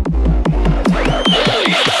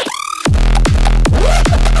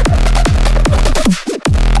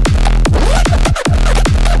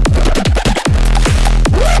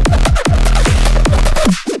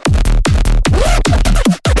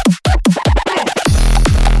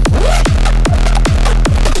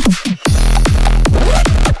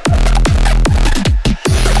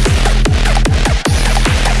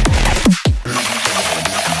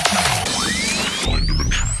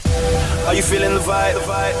 Are you feeling the vibe?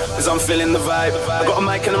 Cause I'm feeling the vibe. I got a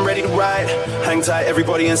mic and I'm ready to ride. Hang tight,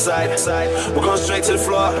 everybody inside. We're going straight to the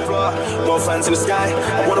floor. More fans in the sky.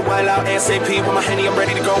 I wanna wild out ASAP with my Henny. I'm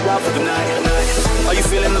ready to go out for the night. Are you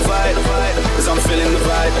feeling the vibe? Cause I'm feeling the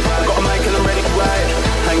vibe. I got a mic and I'm ready to ride.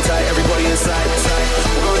 Hang tight, everybody inside.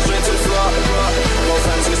 We're going straight to the floor. More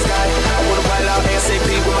fans in the sky. I wanna wild out ASAP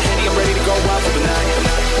with my Henny. I'm ready to go out for the night.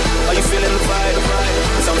 Are you feeling the vibe?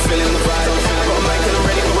 Cause I'm feeling the vibe. I got a mic and I'm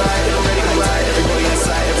ready to ride. I'm ready to ride. Everybody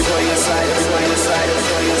inside, everybody inside, everybody inside,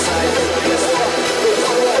 everybody inside, everybody inside.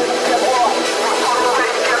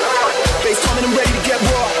 Bass coming, I'm ready to get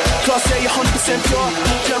raw. Class A, 100% pure.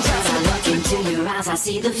 Jump right from the back. Into your eyes, I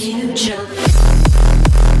see the future.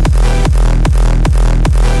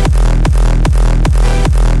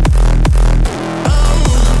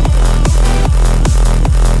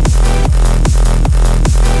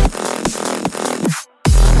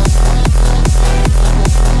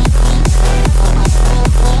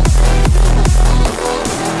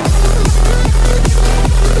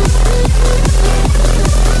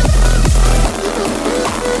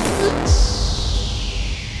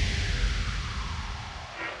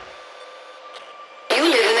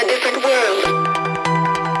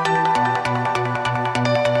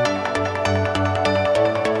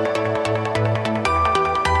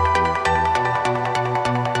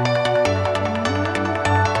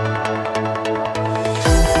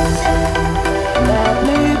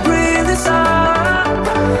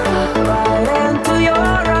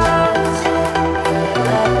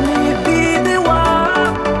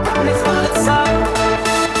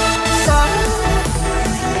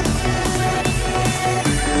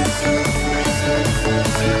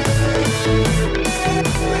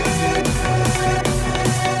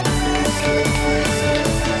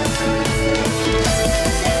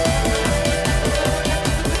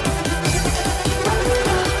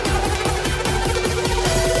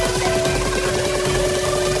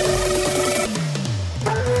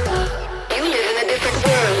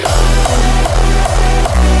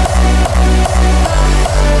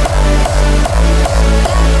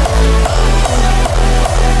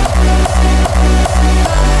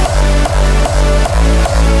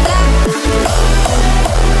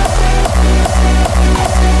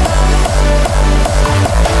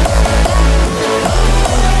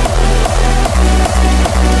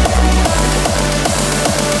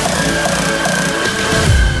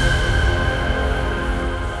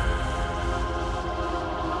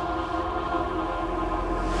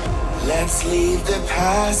 Let's leave the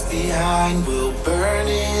past behind, we'll burn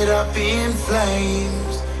it up in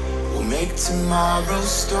flames. We'll make tomorrow's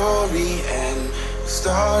story and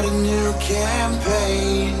start a new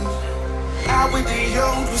campaign. Out with the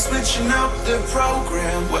old, we're switching up the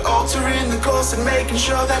program. We're altering the course and making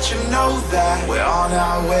sure that you know that we're on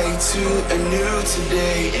our way to a new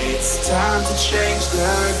today. It's time to change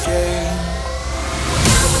the game.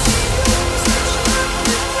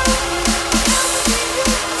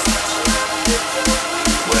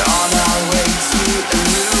 We're on our way to a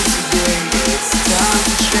new today. It's time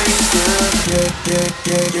to change the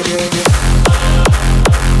game.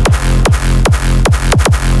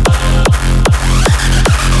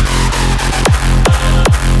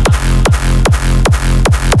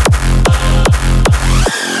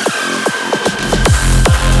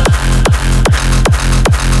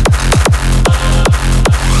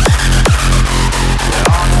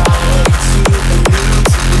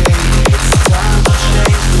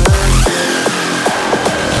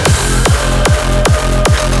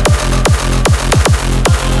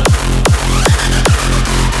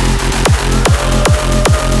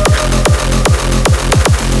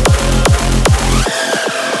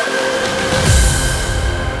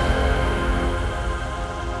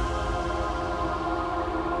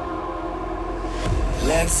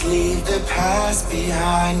 Let's leave the past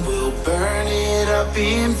behind, we'll burn it up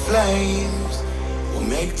in flames. We'll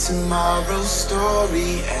make tomorrow's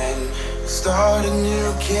story and start a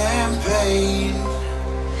new campaign.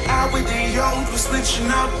 Out with the old, we're switching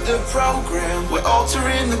up the program. We're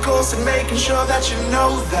altering the course and making sure that you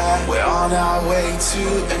know that we're on our way to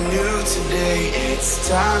a new today. It's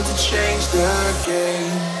time to change the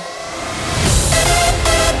game.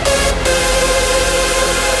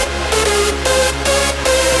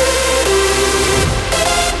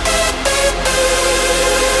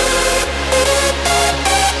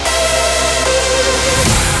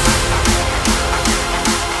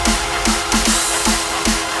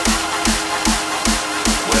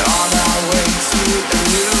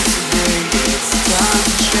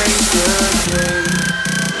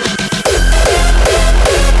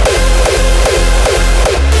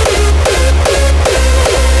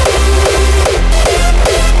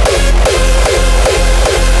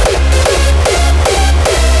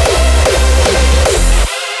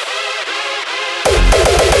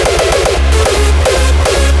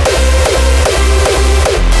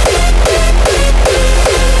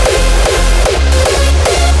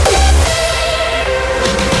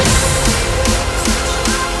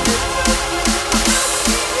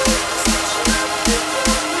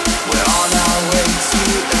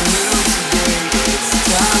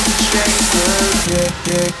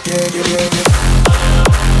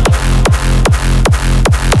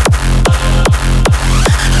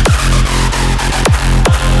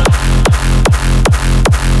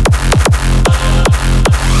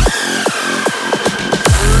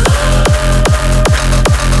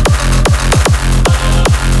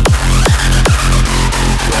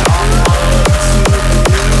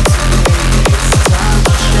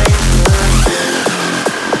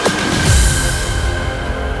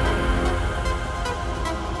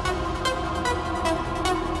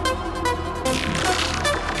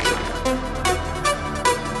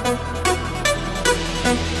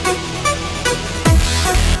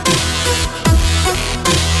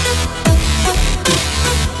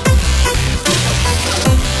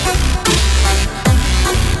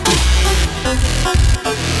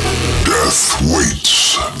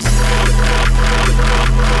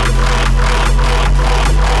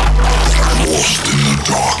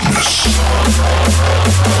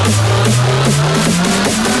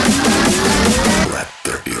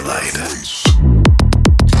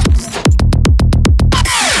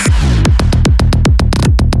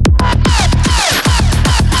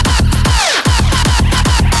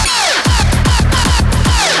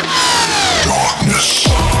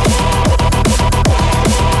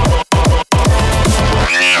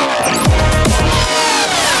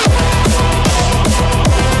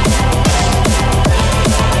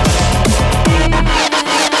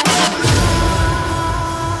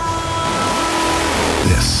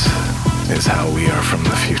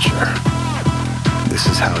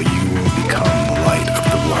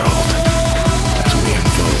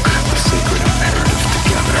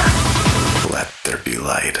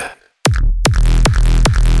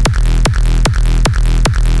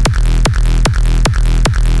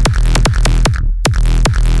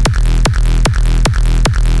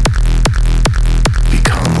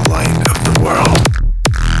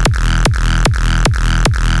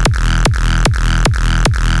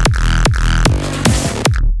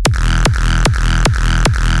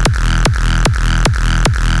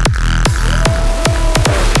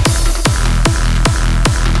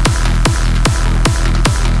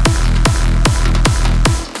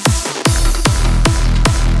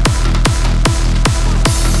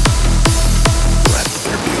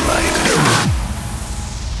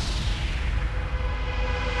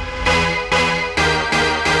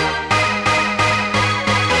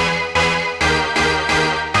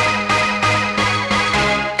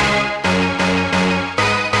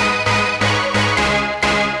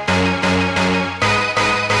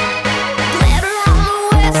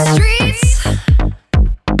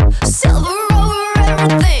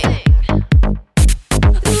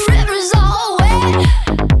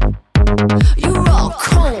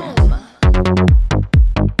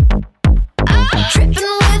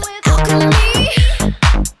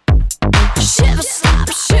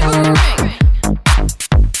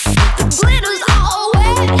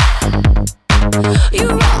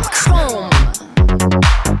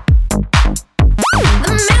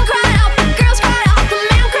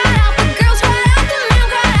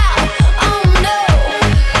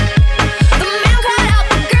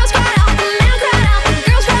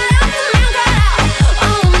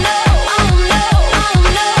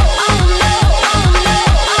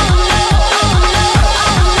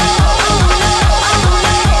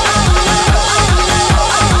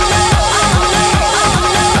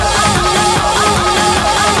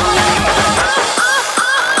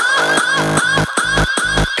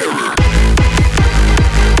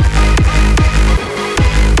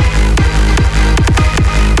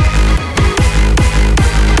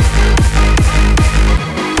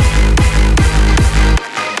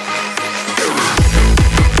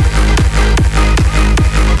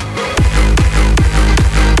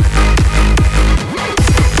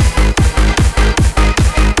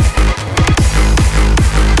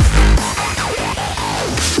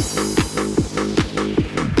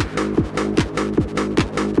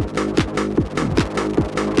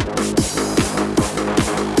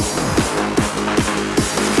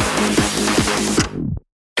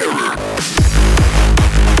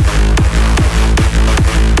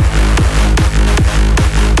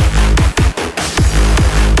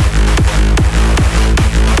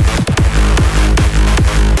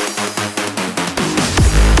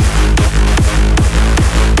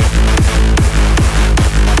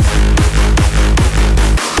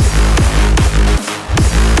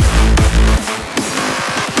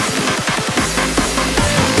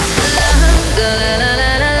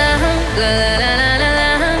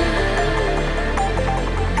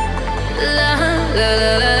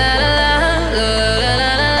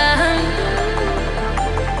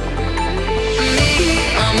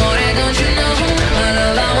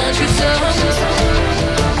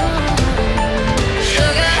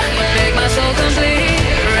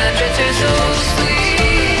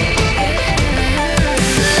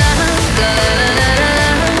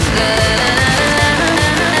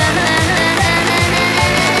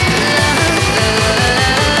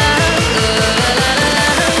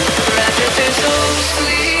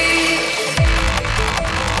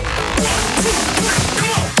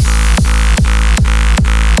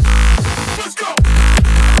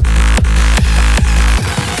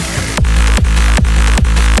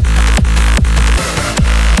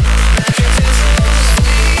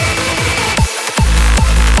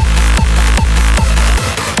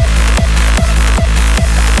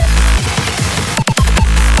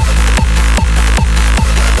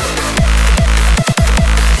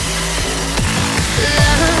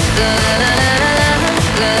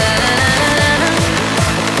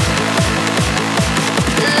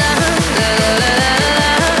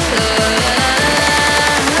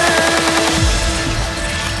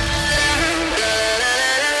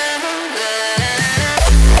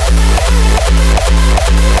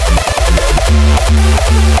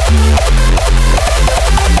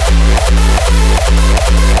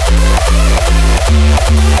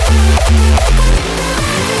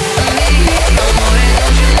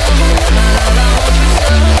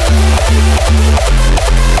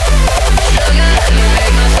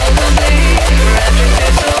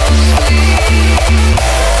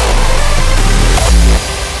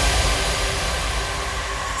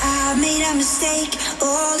 I made a mistake.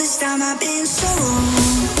 All this time I've been so wrong.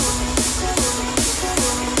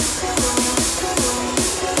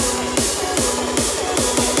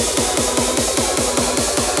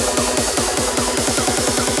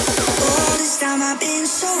 All this time I've been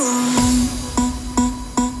so wrong.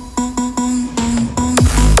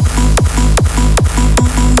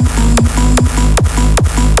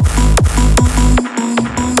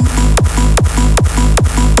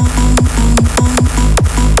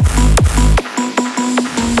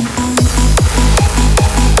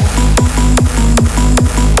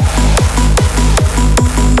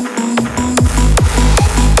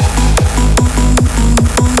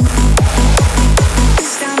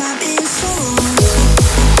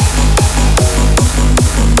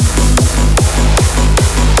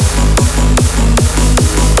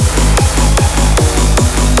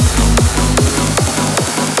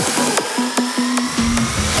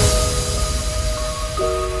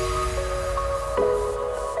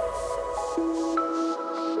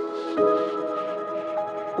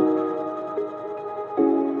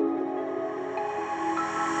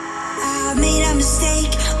 I made a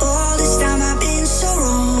mistake. All this time I've been so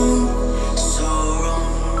wrong. So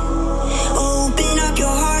wrong. Open up your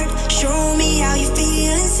heart. Show me how you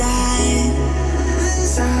feel inside.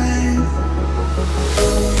 Inside.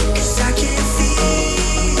 'Cause I can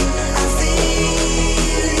feel, I feel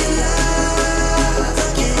your love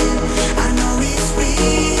again. I know it's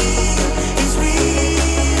real, it's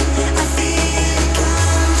real. I feel it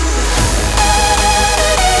come to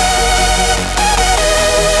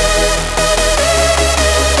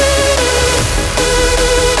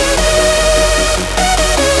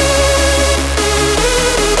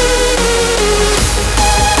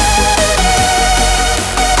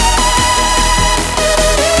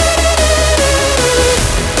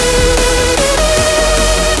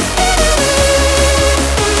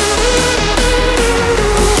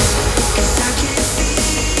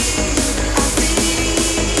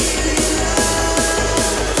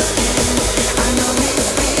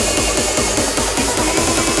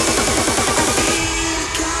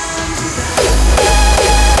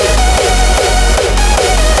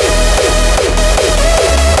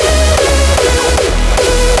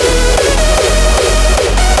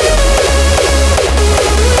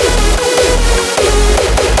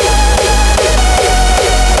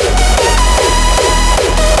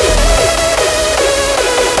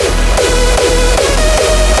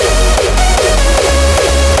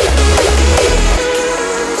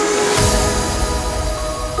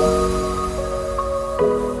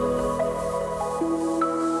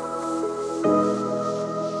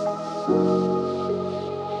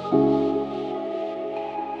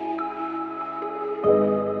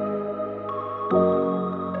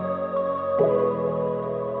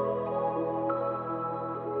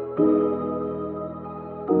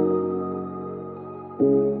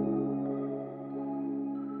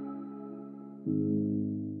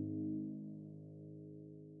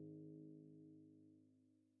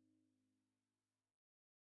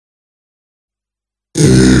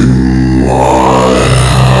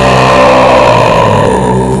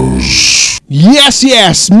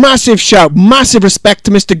Yes, massive shout, massive respect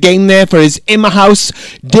to Mr. Game there for his In My House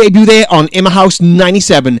debut there on In My House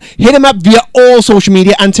 97. Hit him up via all social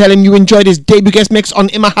media and tell him you enjoyed his debut guest mix on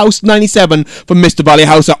In My House 97 from Mr. Valley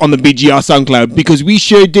Houser on the BGR SoundCloud, because we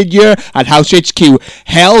sure did here at House HQ.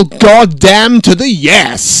 Hell goddamn to the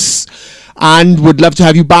yes! And would love to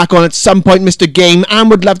have you back on at some point, Mr. Game, and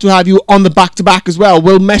would love to have you on the back-to-back as well.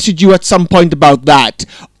 We'll message you at some point about that.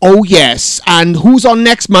 Oh, yes. And who's on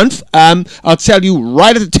next month? I'll tell you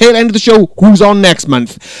right at the tail end of the show who's on next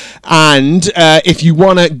month. And if you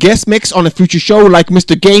want a guest mix on a future show like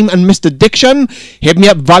Mr. Game and Mr. Diction, hit me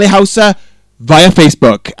up, Valley Houser, via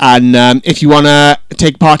Facebook. And if you want to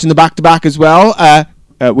take part in the back-to-back as well,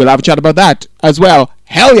 we'll have a chat about that as well.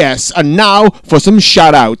 Hell yes. And now for some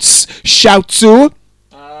shout-outs. Shout to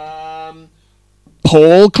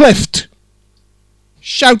Paul Clift.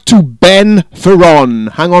 Shout to Ben Ferron.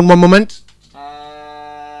 Hang on one moment.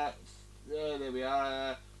 There we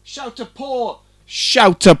are. Shout to Paul.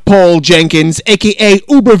 Shout to Paul Jenkins, aka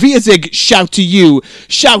Uber Viazig. Shout to you.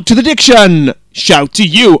 Shout to the Diction. Shout to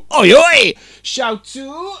you. Oi oi. Shout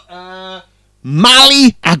to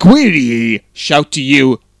Mali Aguirre. Shout to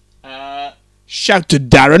you. Shout to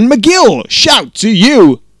Darren McGill. Shout to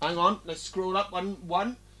you. Hang on, let's scroll up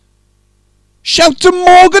one. Shout to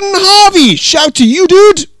Morgan Harvey. Shout to you,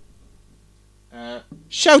 dude.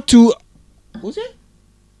 Shout to... Who's it?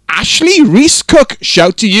 Ashley Reese Cook.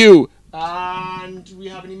 Shout to you. And do we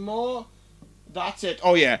have any more? That's it.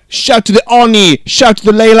 Oh, yeah. Shout to the Oni. Shout to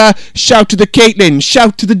the Layla. Shout to the Caitlin.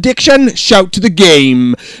 Shout to the Diction. Shout to the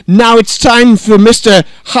game. Now it's time for Mr.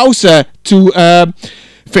 Hauser to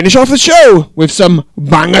finish off the show with some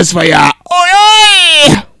bangers for ya. Oh,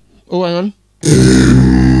 yeah! Oh, hang on.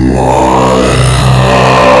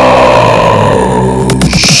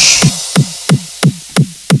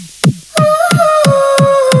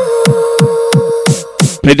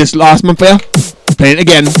 Played this last month for ya. Play it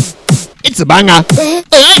again. It's a banger.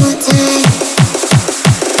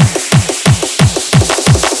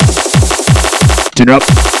 Turn it up.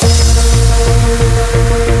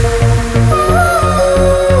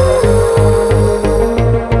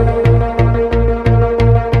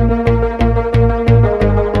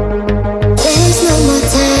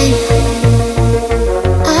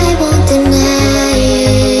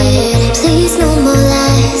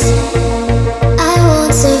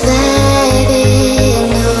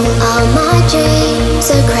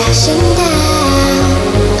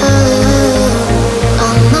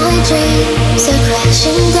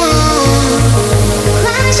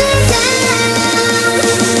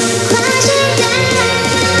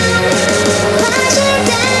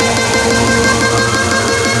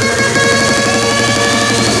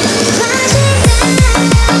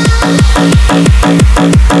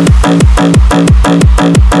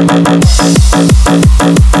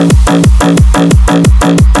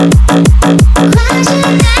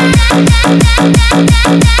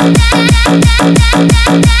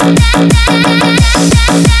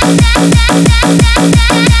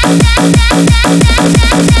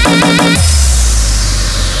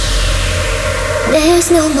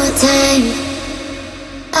 There's no more time,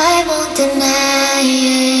 I won't deny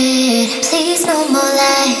it. Please, no more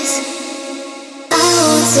lies, I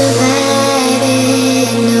won't survive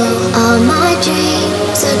it. No, all my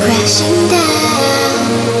dreams are crashing down.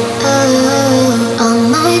 Oh, all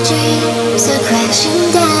my dreams are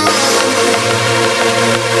crashing down.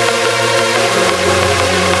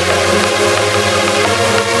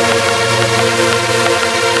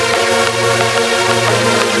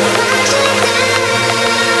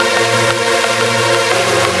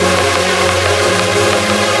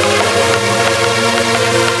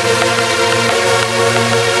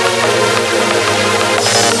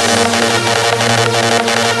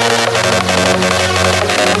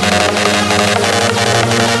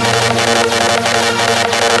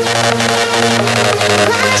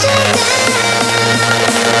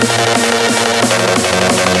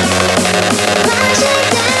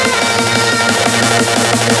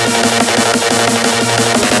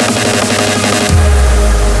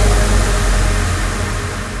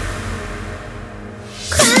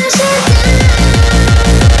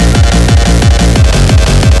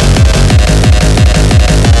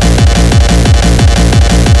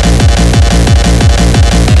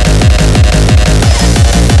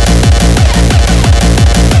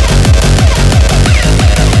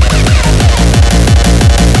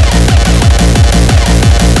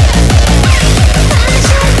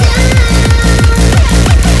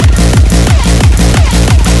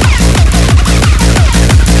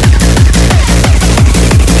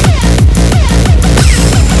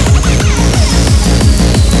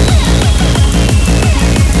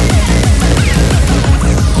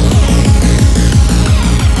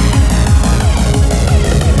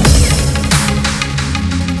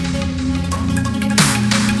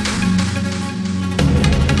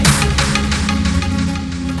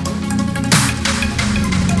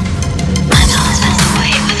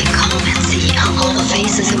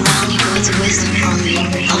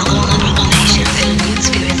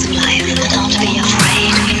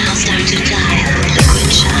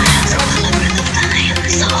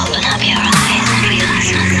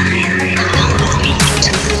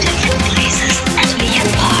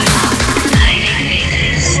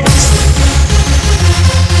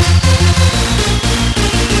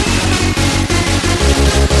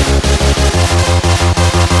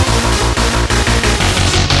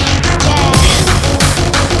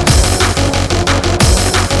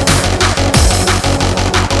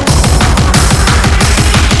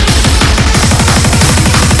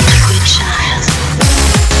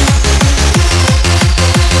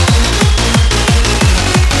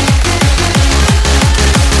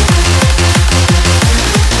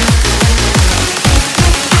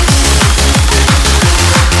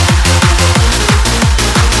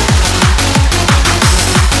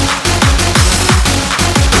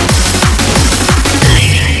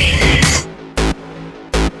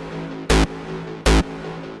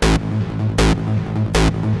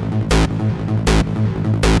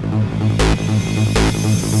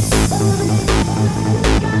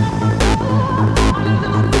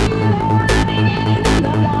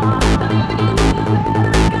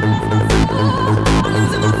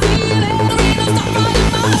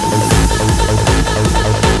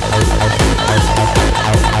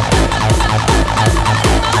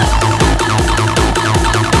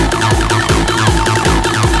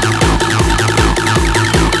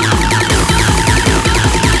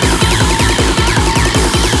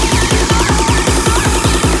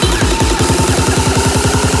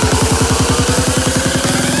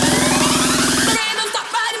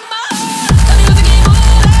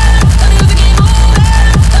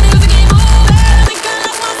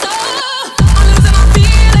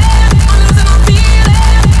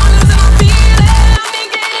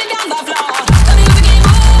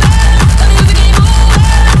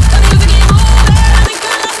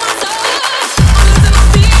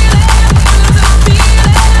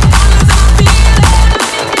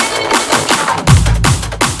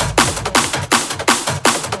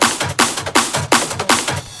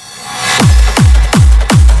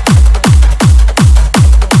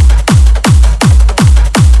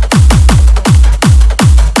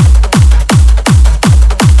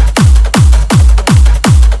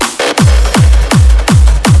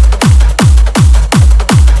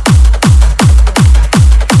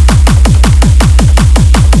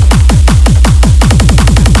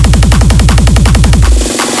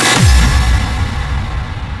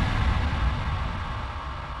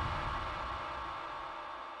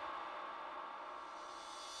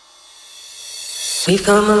 We've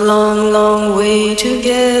come a long, long way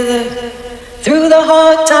together, through the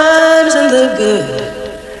hard times and the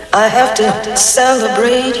good. I have to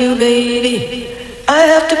celebrate you, baby. I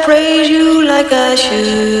have to praise you like I should.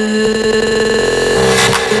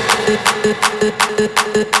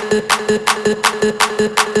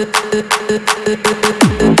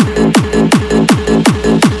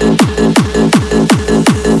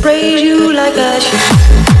 Praise you like I should.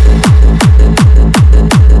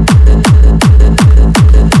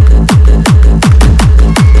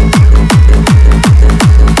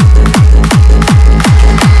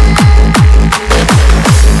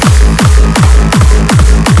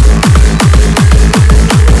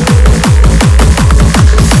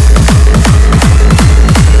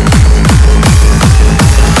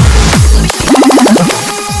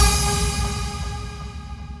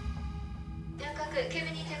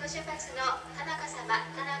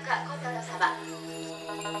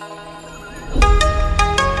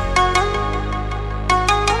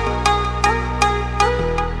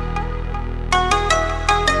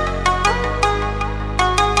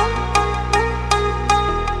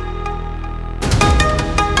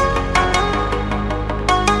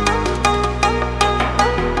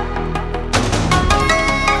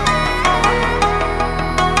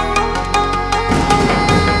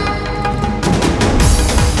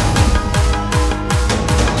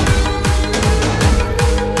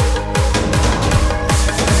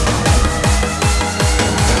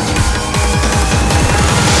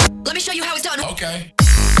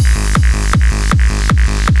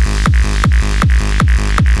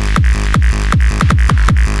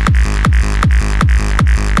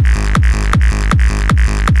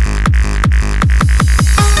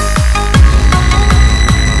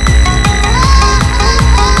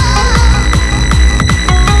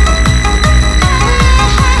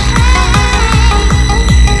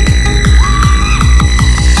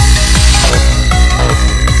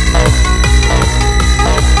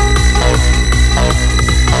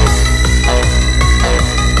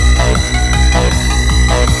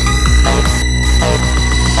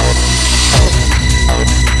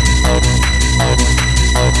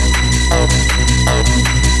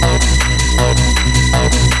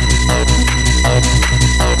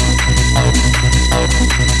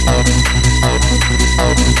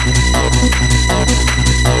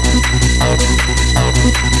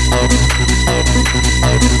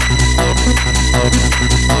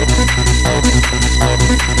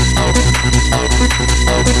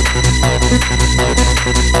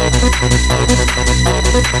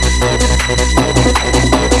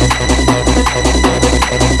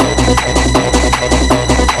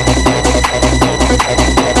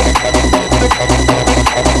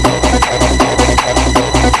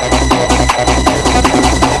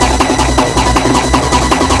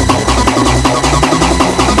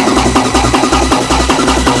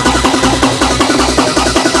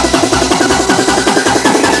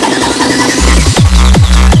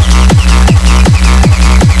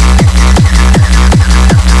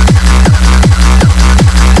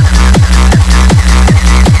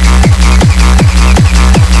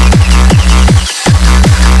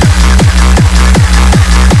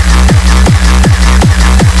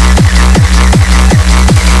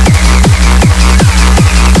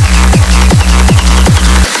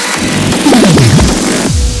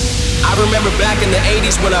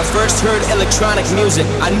 Music.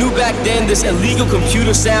 I knew back then this illegal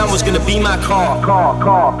computer sound was gonna be my call.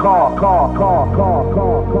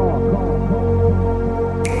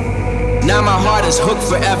 Now my heart is hooked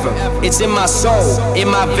forever. It's in my soul, in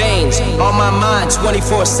my veins, on my mind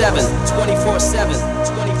 24/7. 24/7.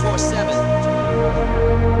 24/7.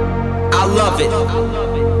 I love it.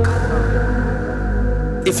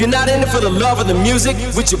 If you're not in it for the love of the music,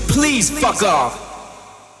 would you please fuck off?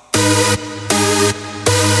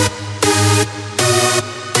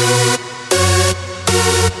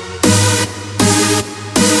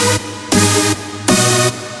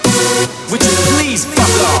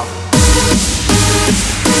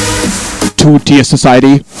 Two-tier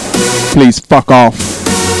society, please fuck off.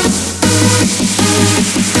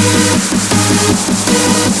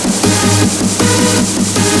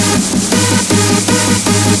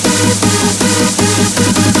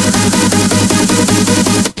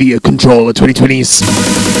 Via controller 2020s.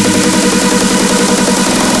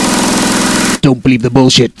 Don't believe the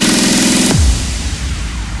bullshit.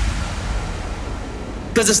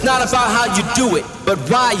 Cause it's not about how you do it, but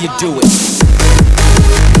why you do it.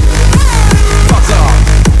 Fuck off.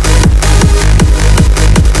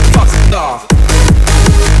 Fuck off.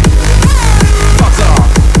 Fuck off.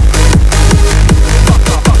 Fuck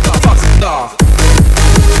off. Fuck off. Fuck off.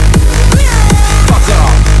 Fuck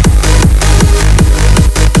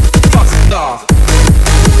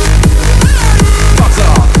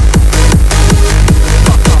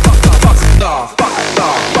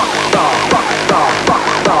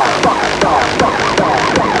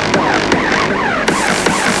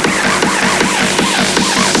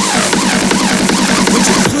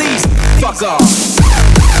fuck off.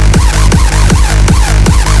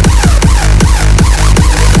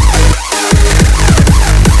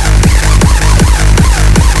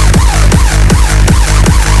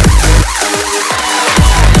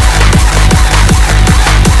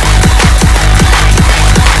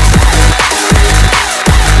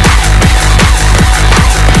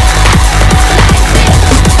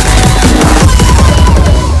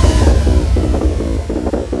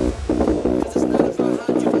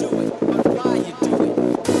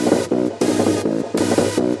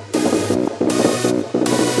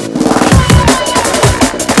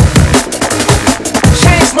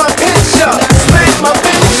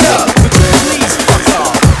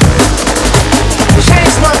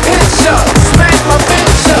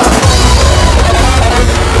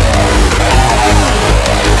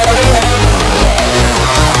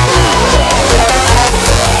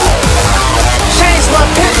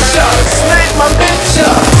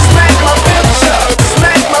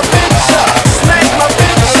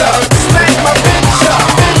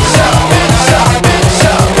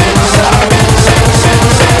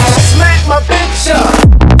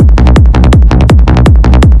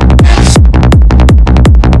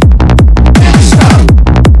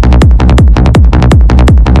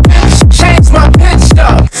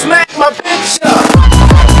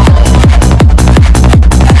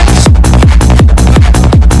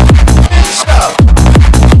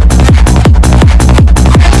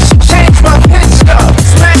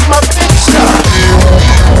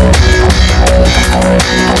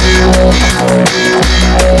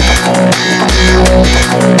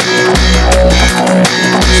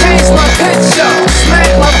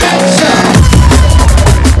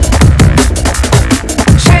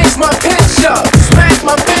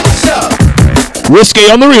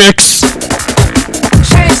 Risky on the remix.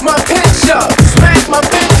 Change my picture, smack my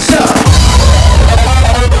picture.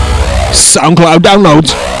 SoundCloud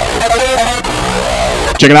downloads.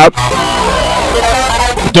 Check it out.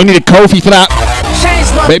 Don't need a Kofi for that.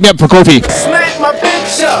 Hit me up for Kofi. Smack my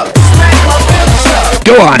picture, smack my picture.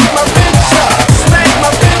 Go on.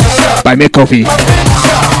 Buy me a Kofi.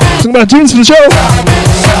 Talking about tunes for the show.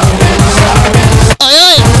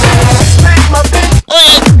 Smack my picture.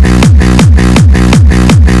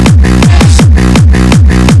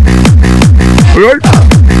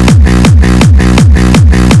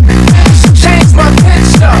 Change my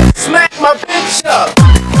picture, smack my picture.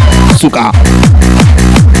 Suka.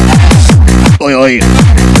 Oi, oi.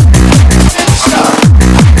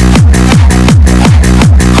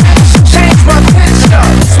 Change my picture,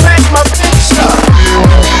 smack my picture.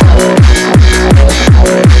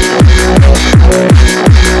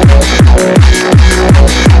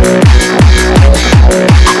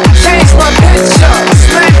 Change my picture,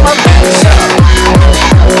 smack my picture.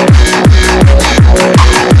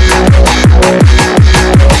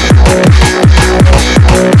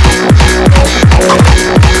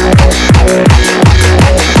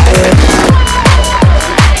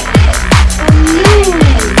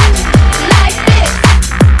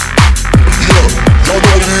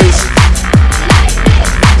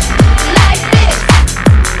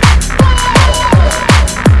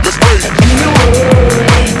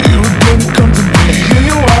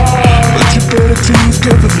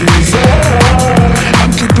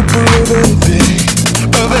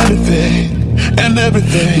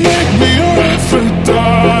 Everything. Make me your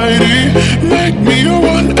Aphrodite. Make me your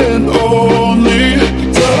one and only.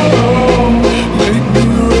 Don't make me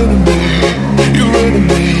your enemy. Your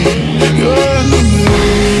enemy. Your enemy.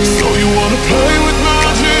 So you wanna play with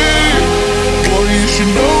magic? Boy, you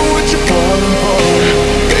should know what you're falling for.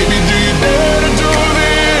 Baby, do you dare to do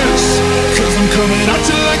this? 'Cause I'm coming at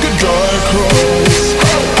you like a dark horse.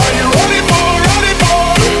 Are you ready for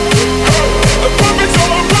a perfect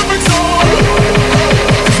storm, perfect storm?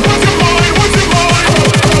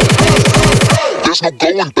 There's no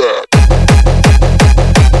going back.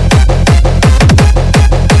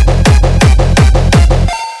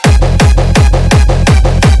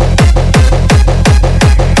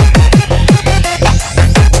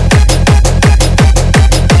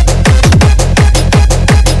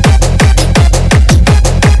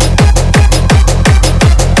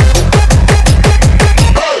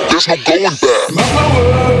 There's no going back. Mark my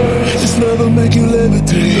words, this love will make you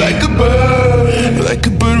levitate like a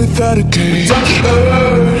bird without a cage.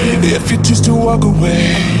 If you choose to walk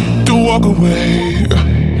away,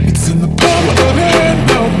 it's in the palm of your hand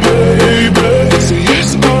now, baby. Say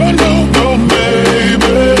yes or no, no,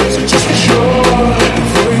 maybe. So just be sure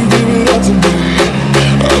before you give it all to me,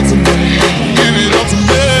 give it all to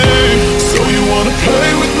me. So you wanna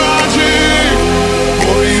play with magic?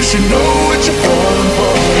 Boy, you should know what you're falling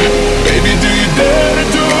for. Baby,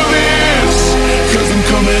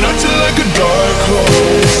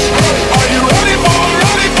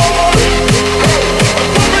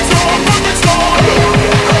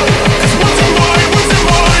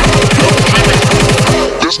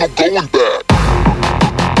 going back.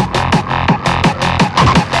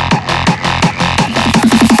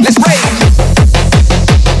 Let's rage.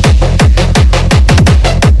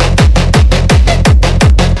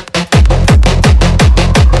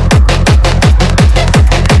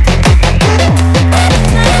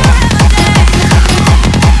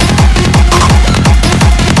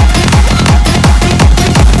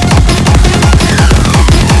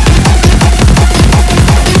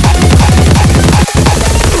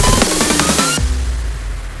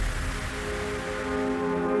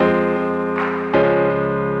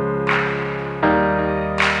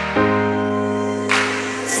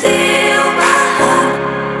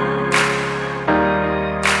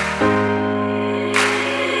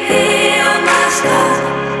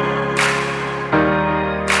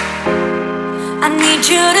 I need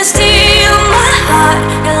you to steal my heart.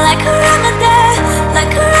 You're like a remedy,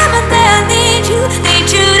 like a remedy. I need you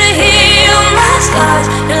to heal my scars.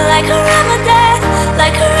 You're like a remedy,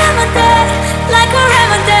 like a remedy, like a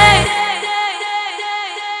remedy.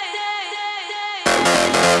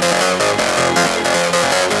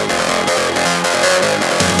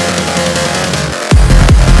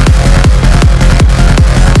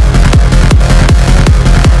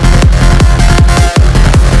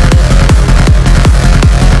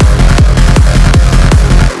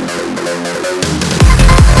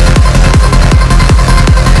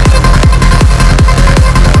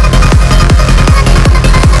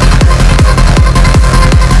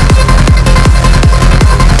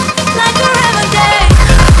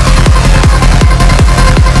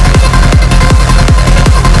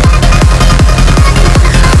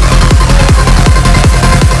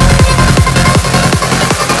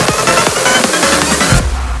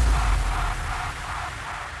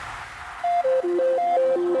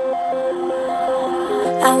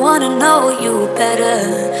 I wanna know you better.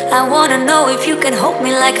 I wanna know if you can hold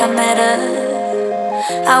me like I matter.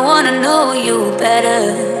 I wanna know you better,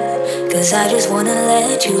 'cause I just wanna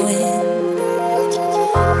let you in.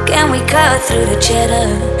 Can we cut through the cheddar?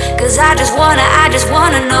 'Cause I just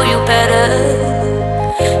wanna know you better.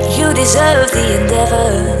 You deserve the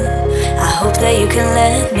endeavor. I hope that you can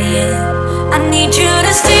let me in. I need you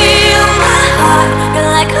to steal my heart.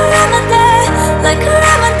 You're like a remedy, like a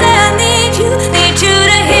remedy. I need you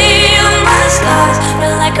to heal my scars.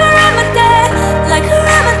 You're like a remedy, like a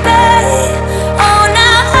remedy. Oh,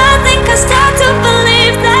 now I think I start to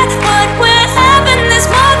believe that what we're having is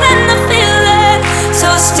more than a feeling. So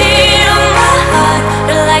steal my heart.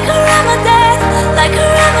 You're like a remedy, like a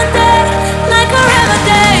remedy, like a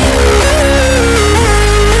remedy.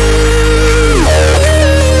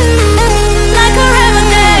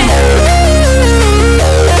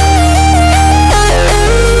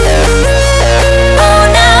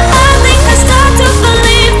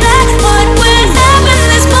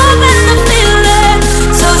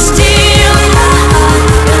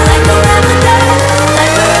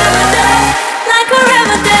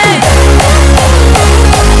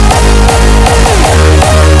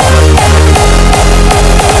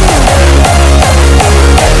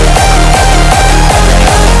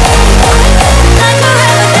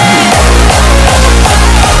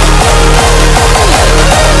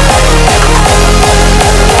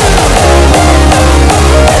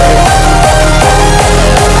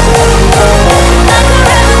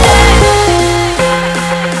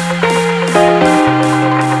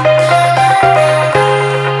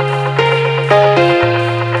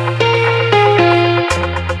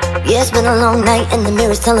 It's been a long night and the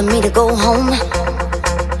mirror's telling me to go home.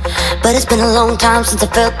 But it's been a long time since I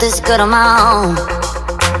felt this good on my own.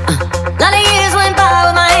 Lot of years went by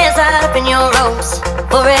with my hands tied up in your ropes.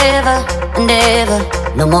 Forever and ever,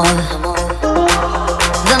 no more.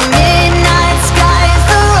 The midnight sky is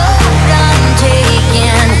the road I'm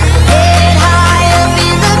taking. Head high up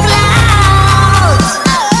in the clouds.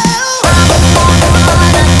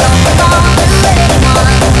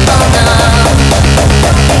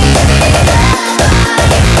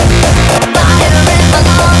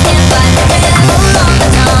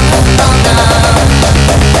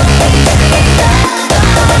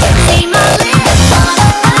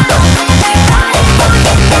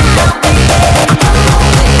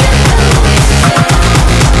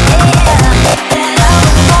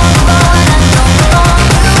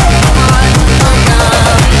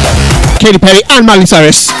 Katy Perry and Miley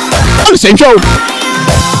Cyrus on the same show.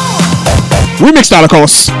 Remix style, of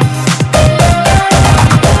course.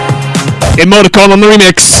 Emoticon on the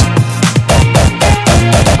remix.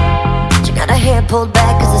 She got her hair pulled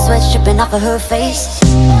back as the sweat's dripping off of her face.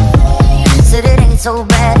 Said it ain't so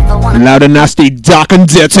bad if I wanna. Loud and nasty, dark and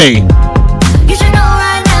dirty. You should know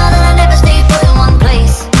right now that I never stay put in one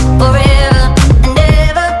place. For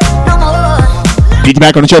Pete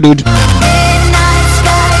back on the show, dude.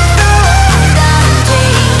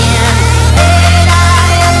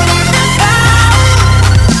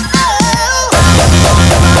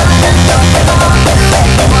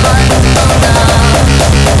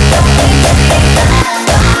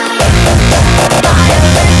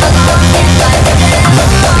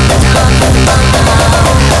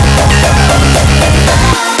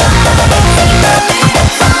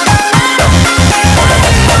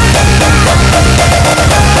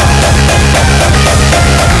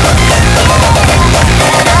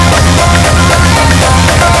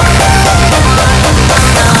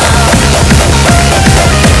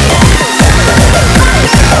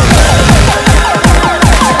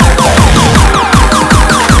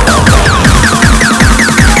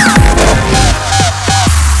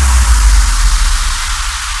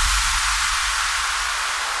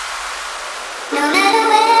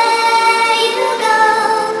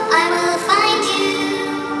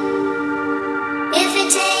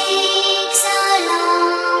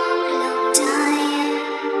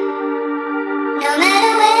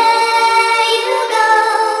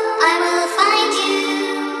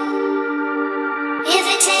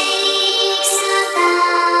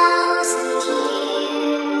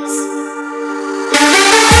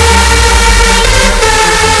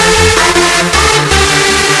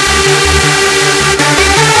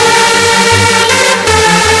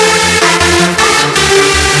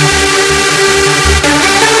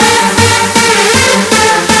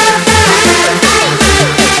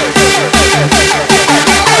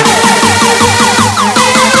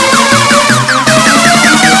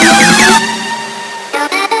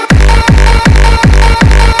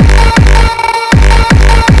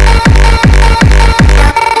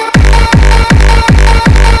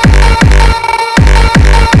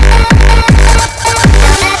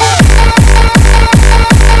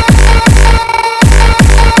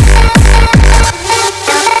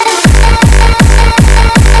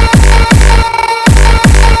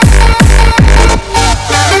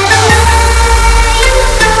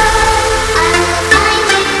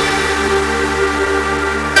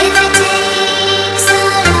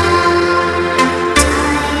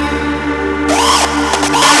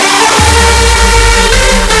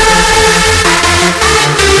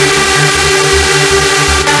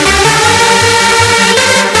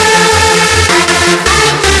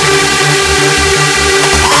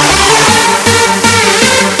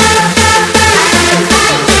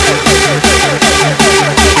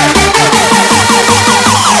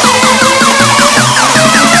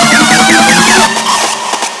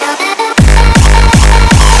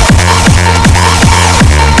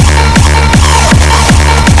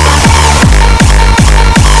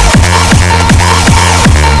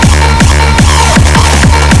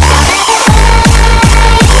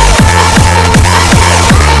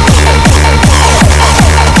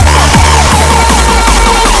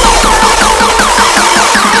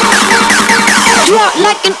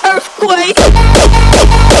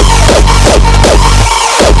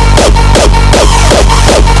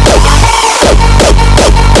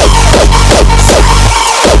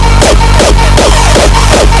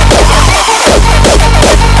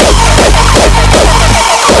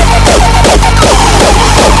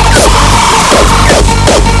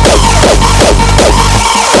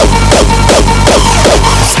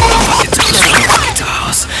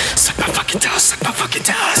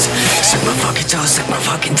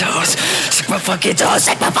 fucking toes,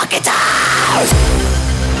 suck my fucking toes.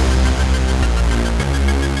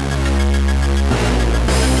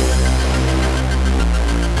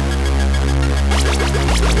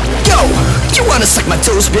 Yo, you wanna suck my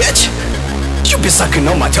toes, bitch? You been sucking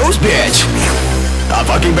on my toes, bitch. I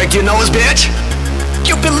fucking break your nose, bitch.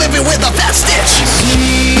 You been living with a fat stitch.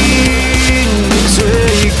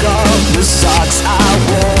 Take off the socks I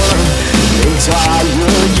wore. Entire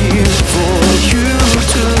you for you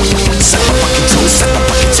to suck my fucking toes, suck my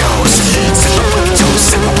fucking toes. Suck my fucking toes,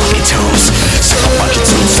 suck my fucking toes. Suck my fucking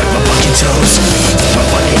toes, suck my fucking toes. Suck my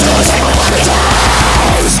fucking toes, suck my fucking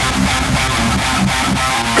toes.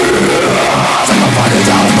 Suck my fucking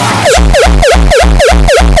toes.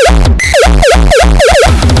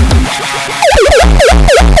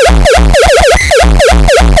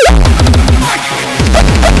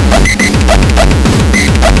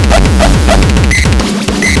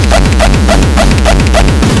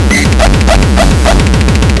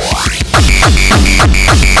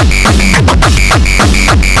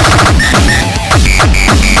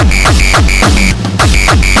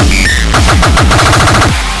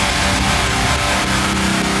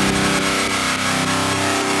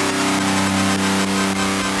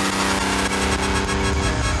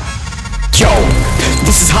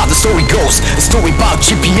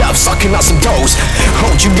 sucking on some toes.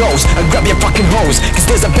 Hold your nose and grab your fucking hose, cause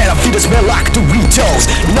there's a better few that smell like Doritos.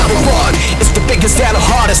 Number one, it's the biggest and the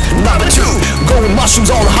hardest. Number two, growing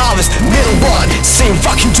mushrooms on the harvest. Middle one, saying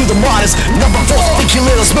fuck you to the modest. Number four, think you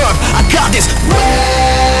little smurf, I got this.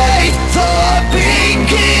 Wait, the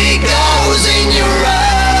pinky goes in your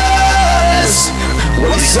eyes.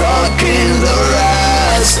 What's sucking the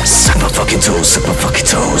rest? Suck my fucking toes, suck my fucking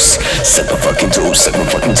toes. Suck my fucking toes, suck my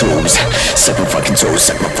fucking toes. Suck my fucking toes,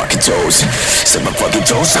 suck my fucking toes. Suck my fucking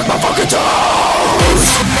toes, suck my fucking toes.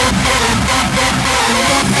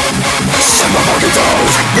 Suck my fucking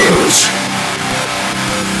toes, bitch.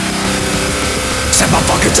 Suck my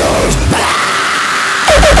fucking toes.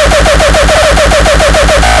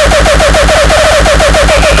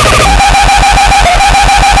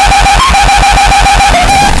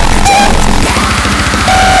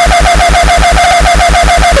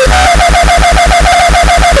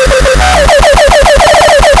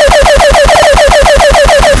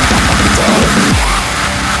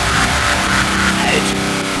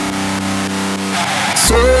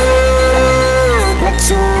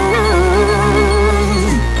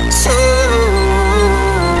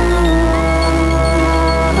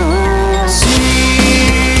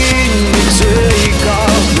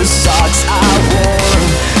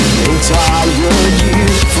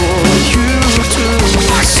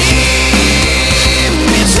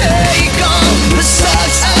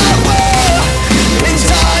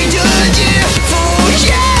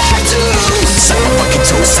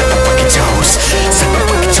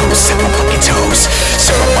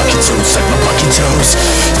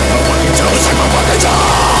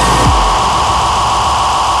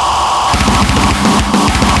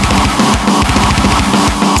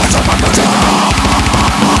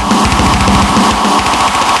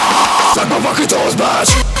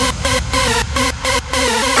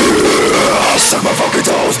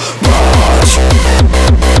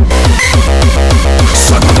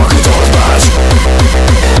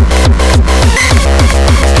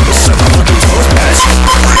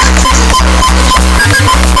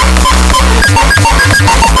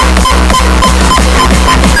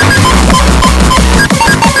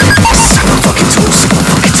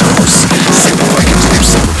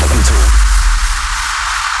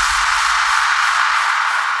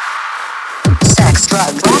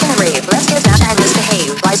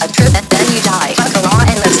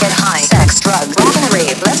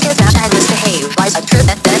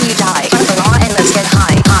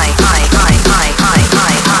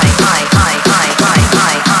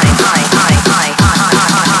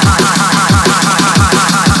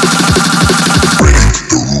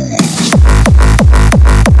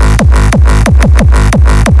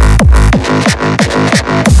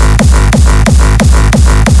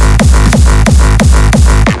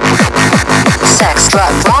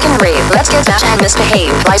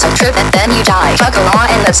 Misbehave, life's a trip and then you die. Fuck the law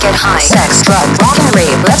and let's get high. Sex, drug, rock and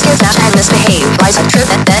rave. Let's get smashed and misbehave. Life's a trip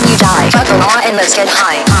and then you die. Fuck the law and let's get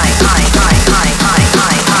high. High, high, high, high, high,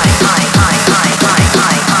 high, high, high, high, high,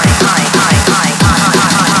 high, high, high, high,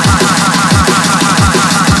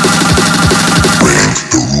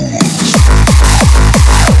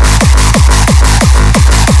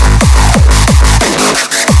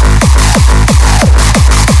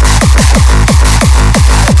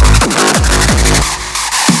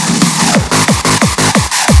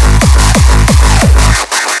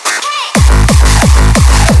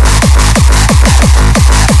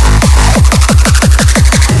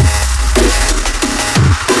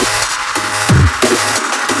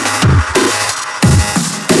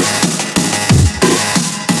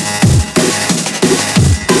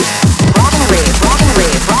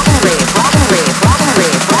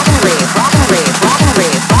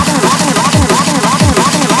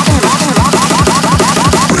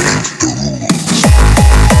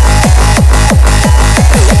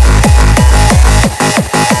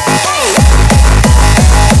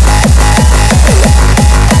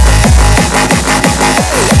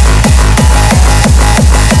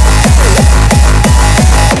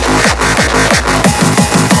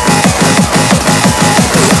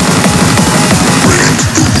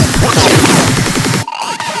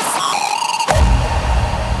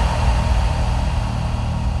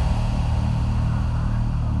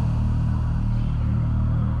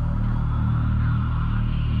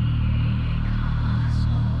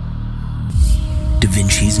 Da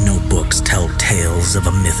Vinci's notebooks tell tales of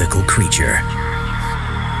a mythical creature,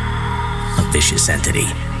 a vicious entity,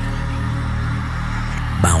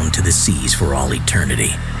 bound to the seas for all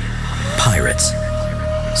eternity. Pirates,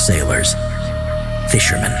 sailors,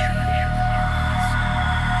 fishermen,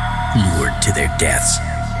 lured to their deaths,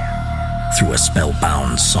 through a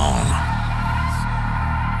spellbound song?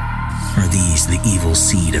 Are these the evil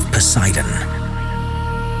seed of Poseidon,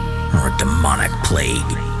 or a demonic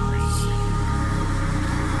plague?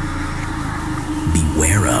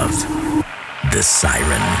 Beware of the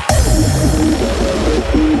siren.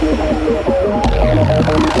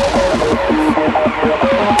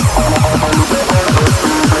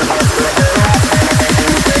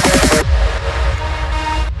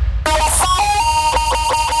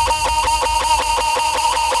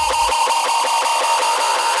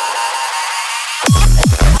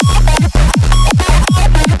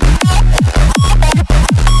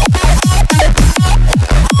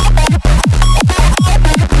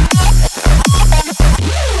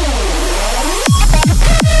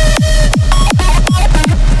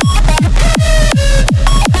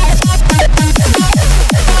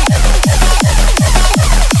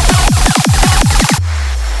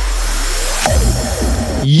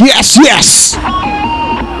 Yes, yes!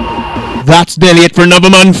 That's nearly it for another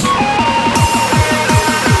month.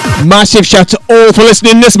 Massive shout to all for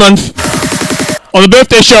listening this month on the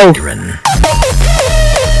birthday show.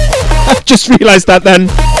 I just realised that then.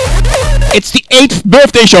 It's the 8th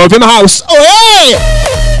birthday show of In the House. Oi,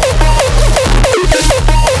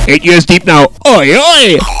 oi! 8 years deep now. Oi,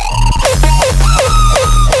 oi!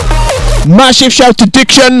 Massive shout to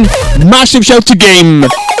Diction. Massive shout to Game.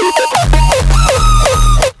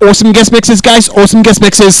 Awesome guest mixes, guys. Awesome guest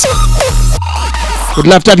mixes. Would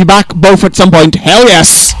love to have you back, both at some point. Hell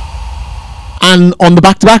yes. And on the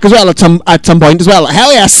back-to-back as well at some point as well.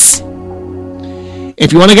 Hell yes.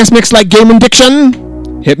 If you want a guest mix like Game and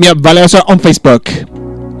Diction, hit me up, Valiosa, on Facebook.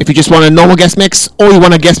 If you just want a normal guest mix, or you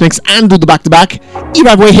want a guest mix and do the back-to-back,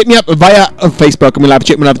 either way, hit me up via Facebook and we'll have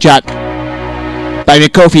a chat. Buy me a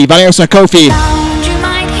Ko-fi, Valiosa Ko-fi.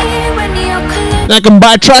 And I can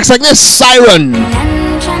buy tracks like this, Siren.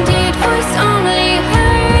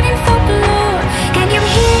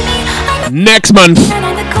 Next month,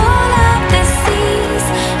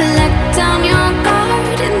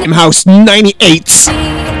 In House 98,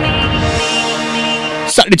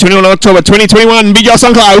 Saturday 21 October 2021, BGR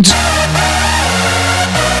SoundCloud.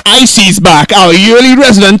 Icy's back, our yearly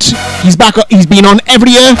resident. He's back. He's been on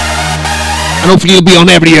every year, and hopefully he'll be on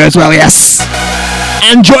every year as well. Yes.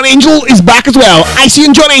 And John Angel is back as well. Icy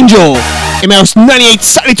and John Angel. In House 98,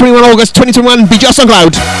 Saturday 21 August 2021, BGR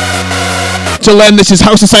SoundCloud. Till then, this is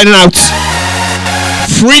House of signing out.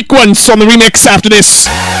 Frequence on the remix after this.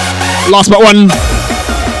 Last but one.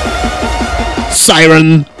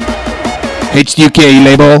 Siren. HDUK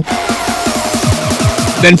label.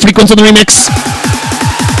 Then Frequence on the remix.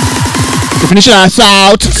 To finish us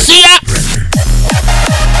out. See ya!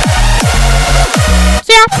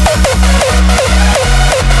 See ya!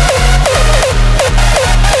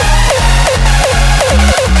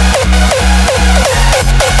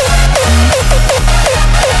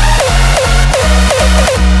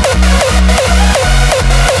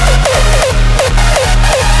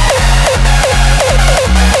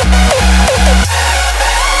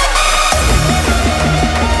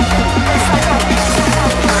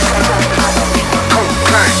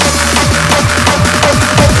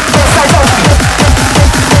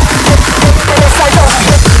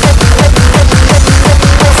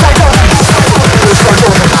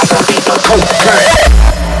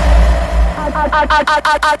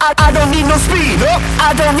 I don't need no speed,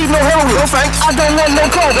 I don't need no hold, no thanks. I don't want no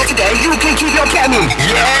code, not today, you can keep your cammy.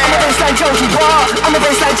 Yeah. I'm a baseline junkie, what? I'm a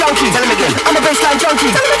baseline junkie, tell him again. I'm a baseline junkie,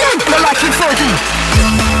 tell him again. And I like it funky.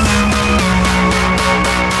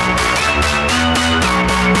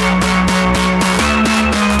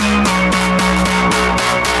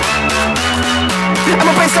 I'm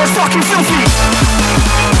a baseline fucking filthy.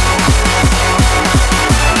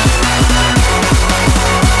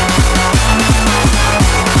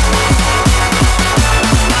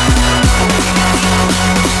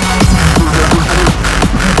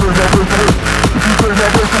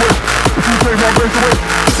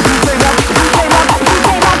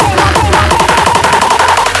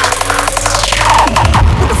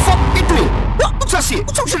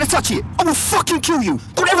 Touch it, I will fucking kill you.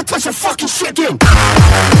 Don't ever touch your fucking shit again.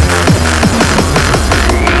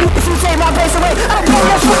 If you take my bass away, I'll blow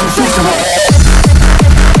your fucking face away.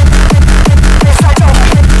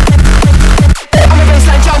 I'm a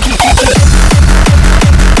baseline junkie.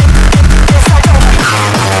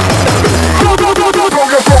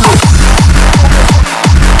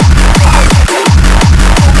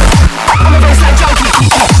 I'm a baseline junkie.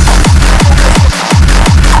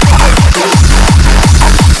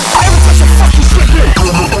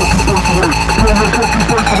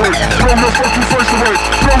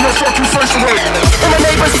 Throw your fucking face away. And my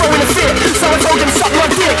neighbors throwing a fit.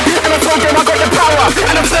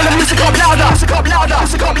 turn the music up louder, music up louder,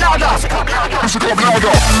 music up louder, music up louder, music up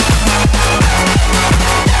louder.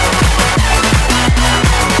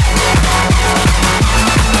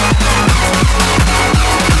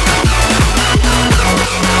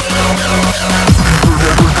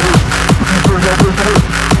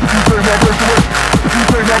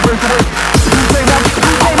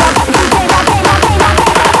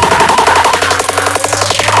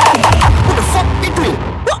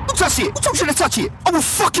 Touch it, I will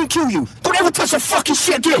fucking kill you. Don't ever touch that fucking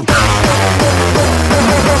shit again.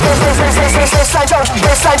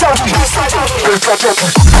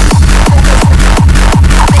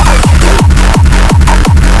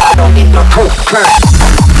 I don't need no cocaine.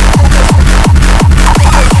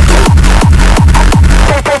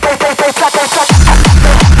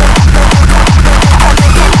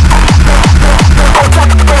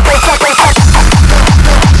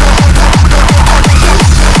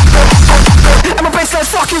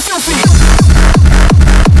 Fucking filthy.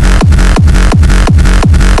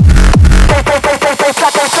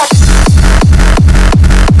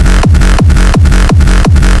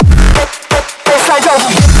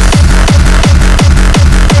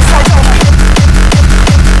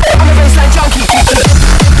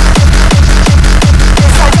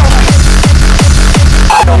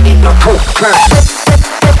 I don't need no cocaine.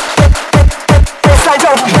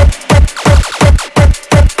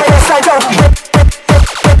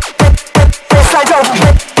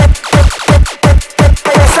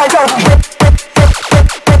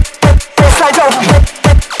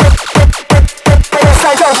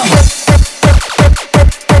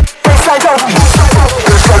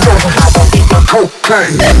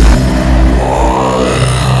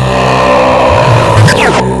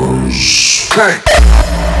 Okay.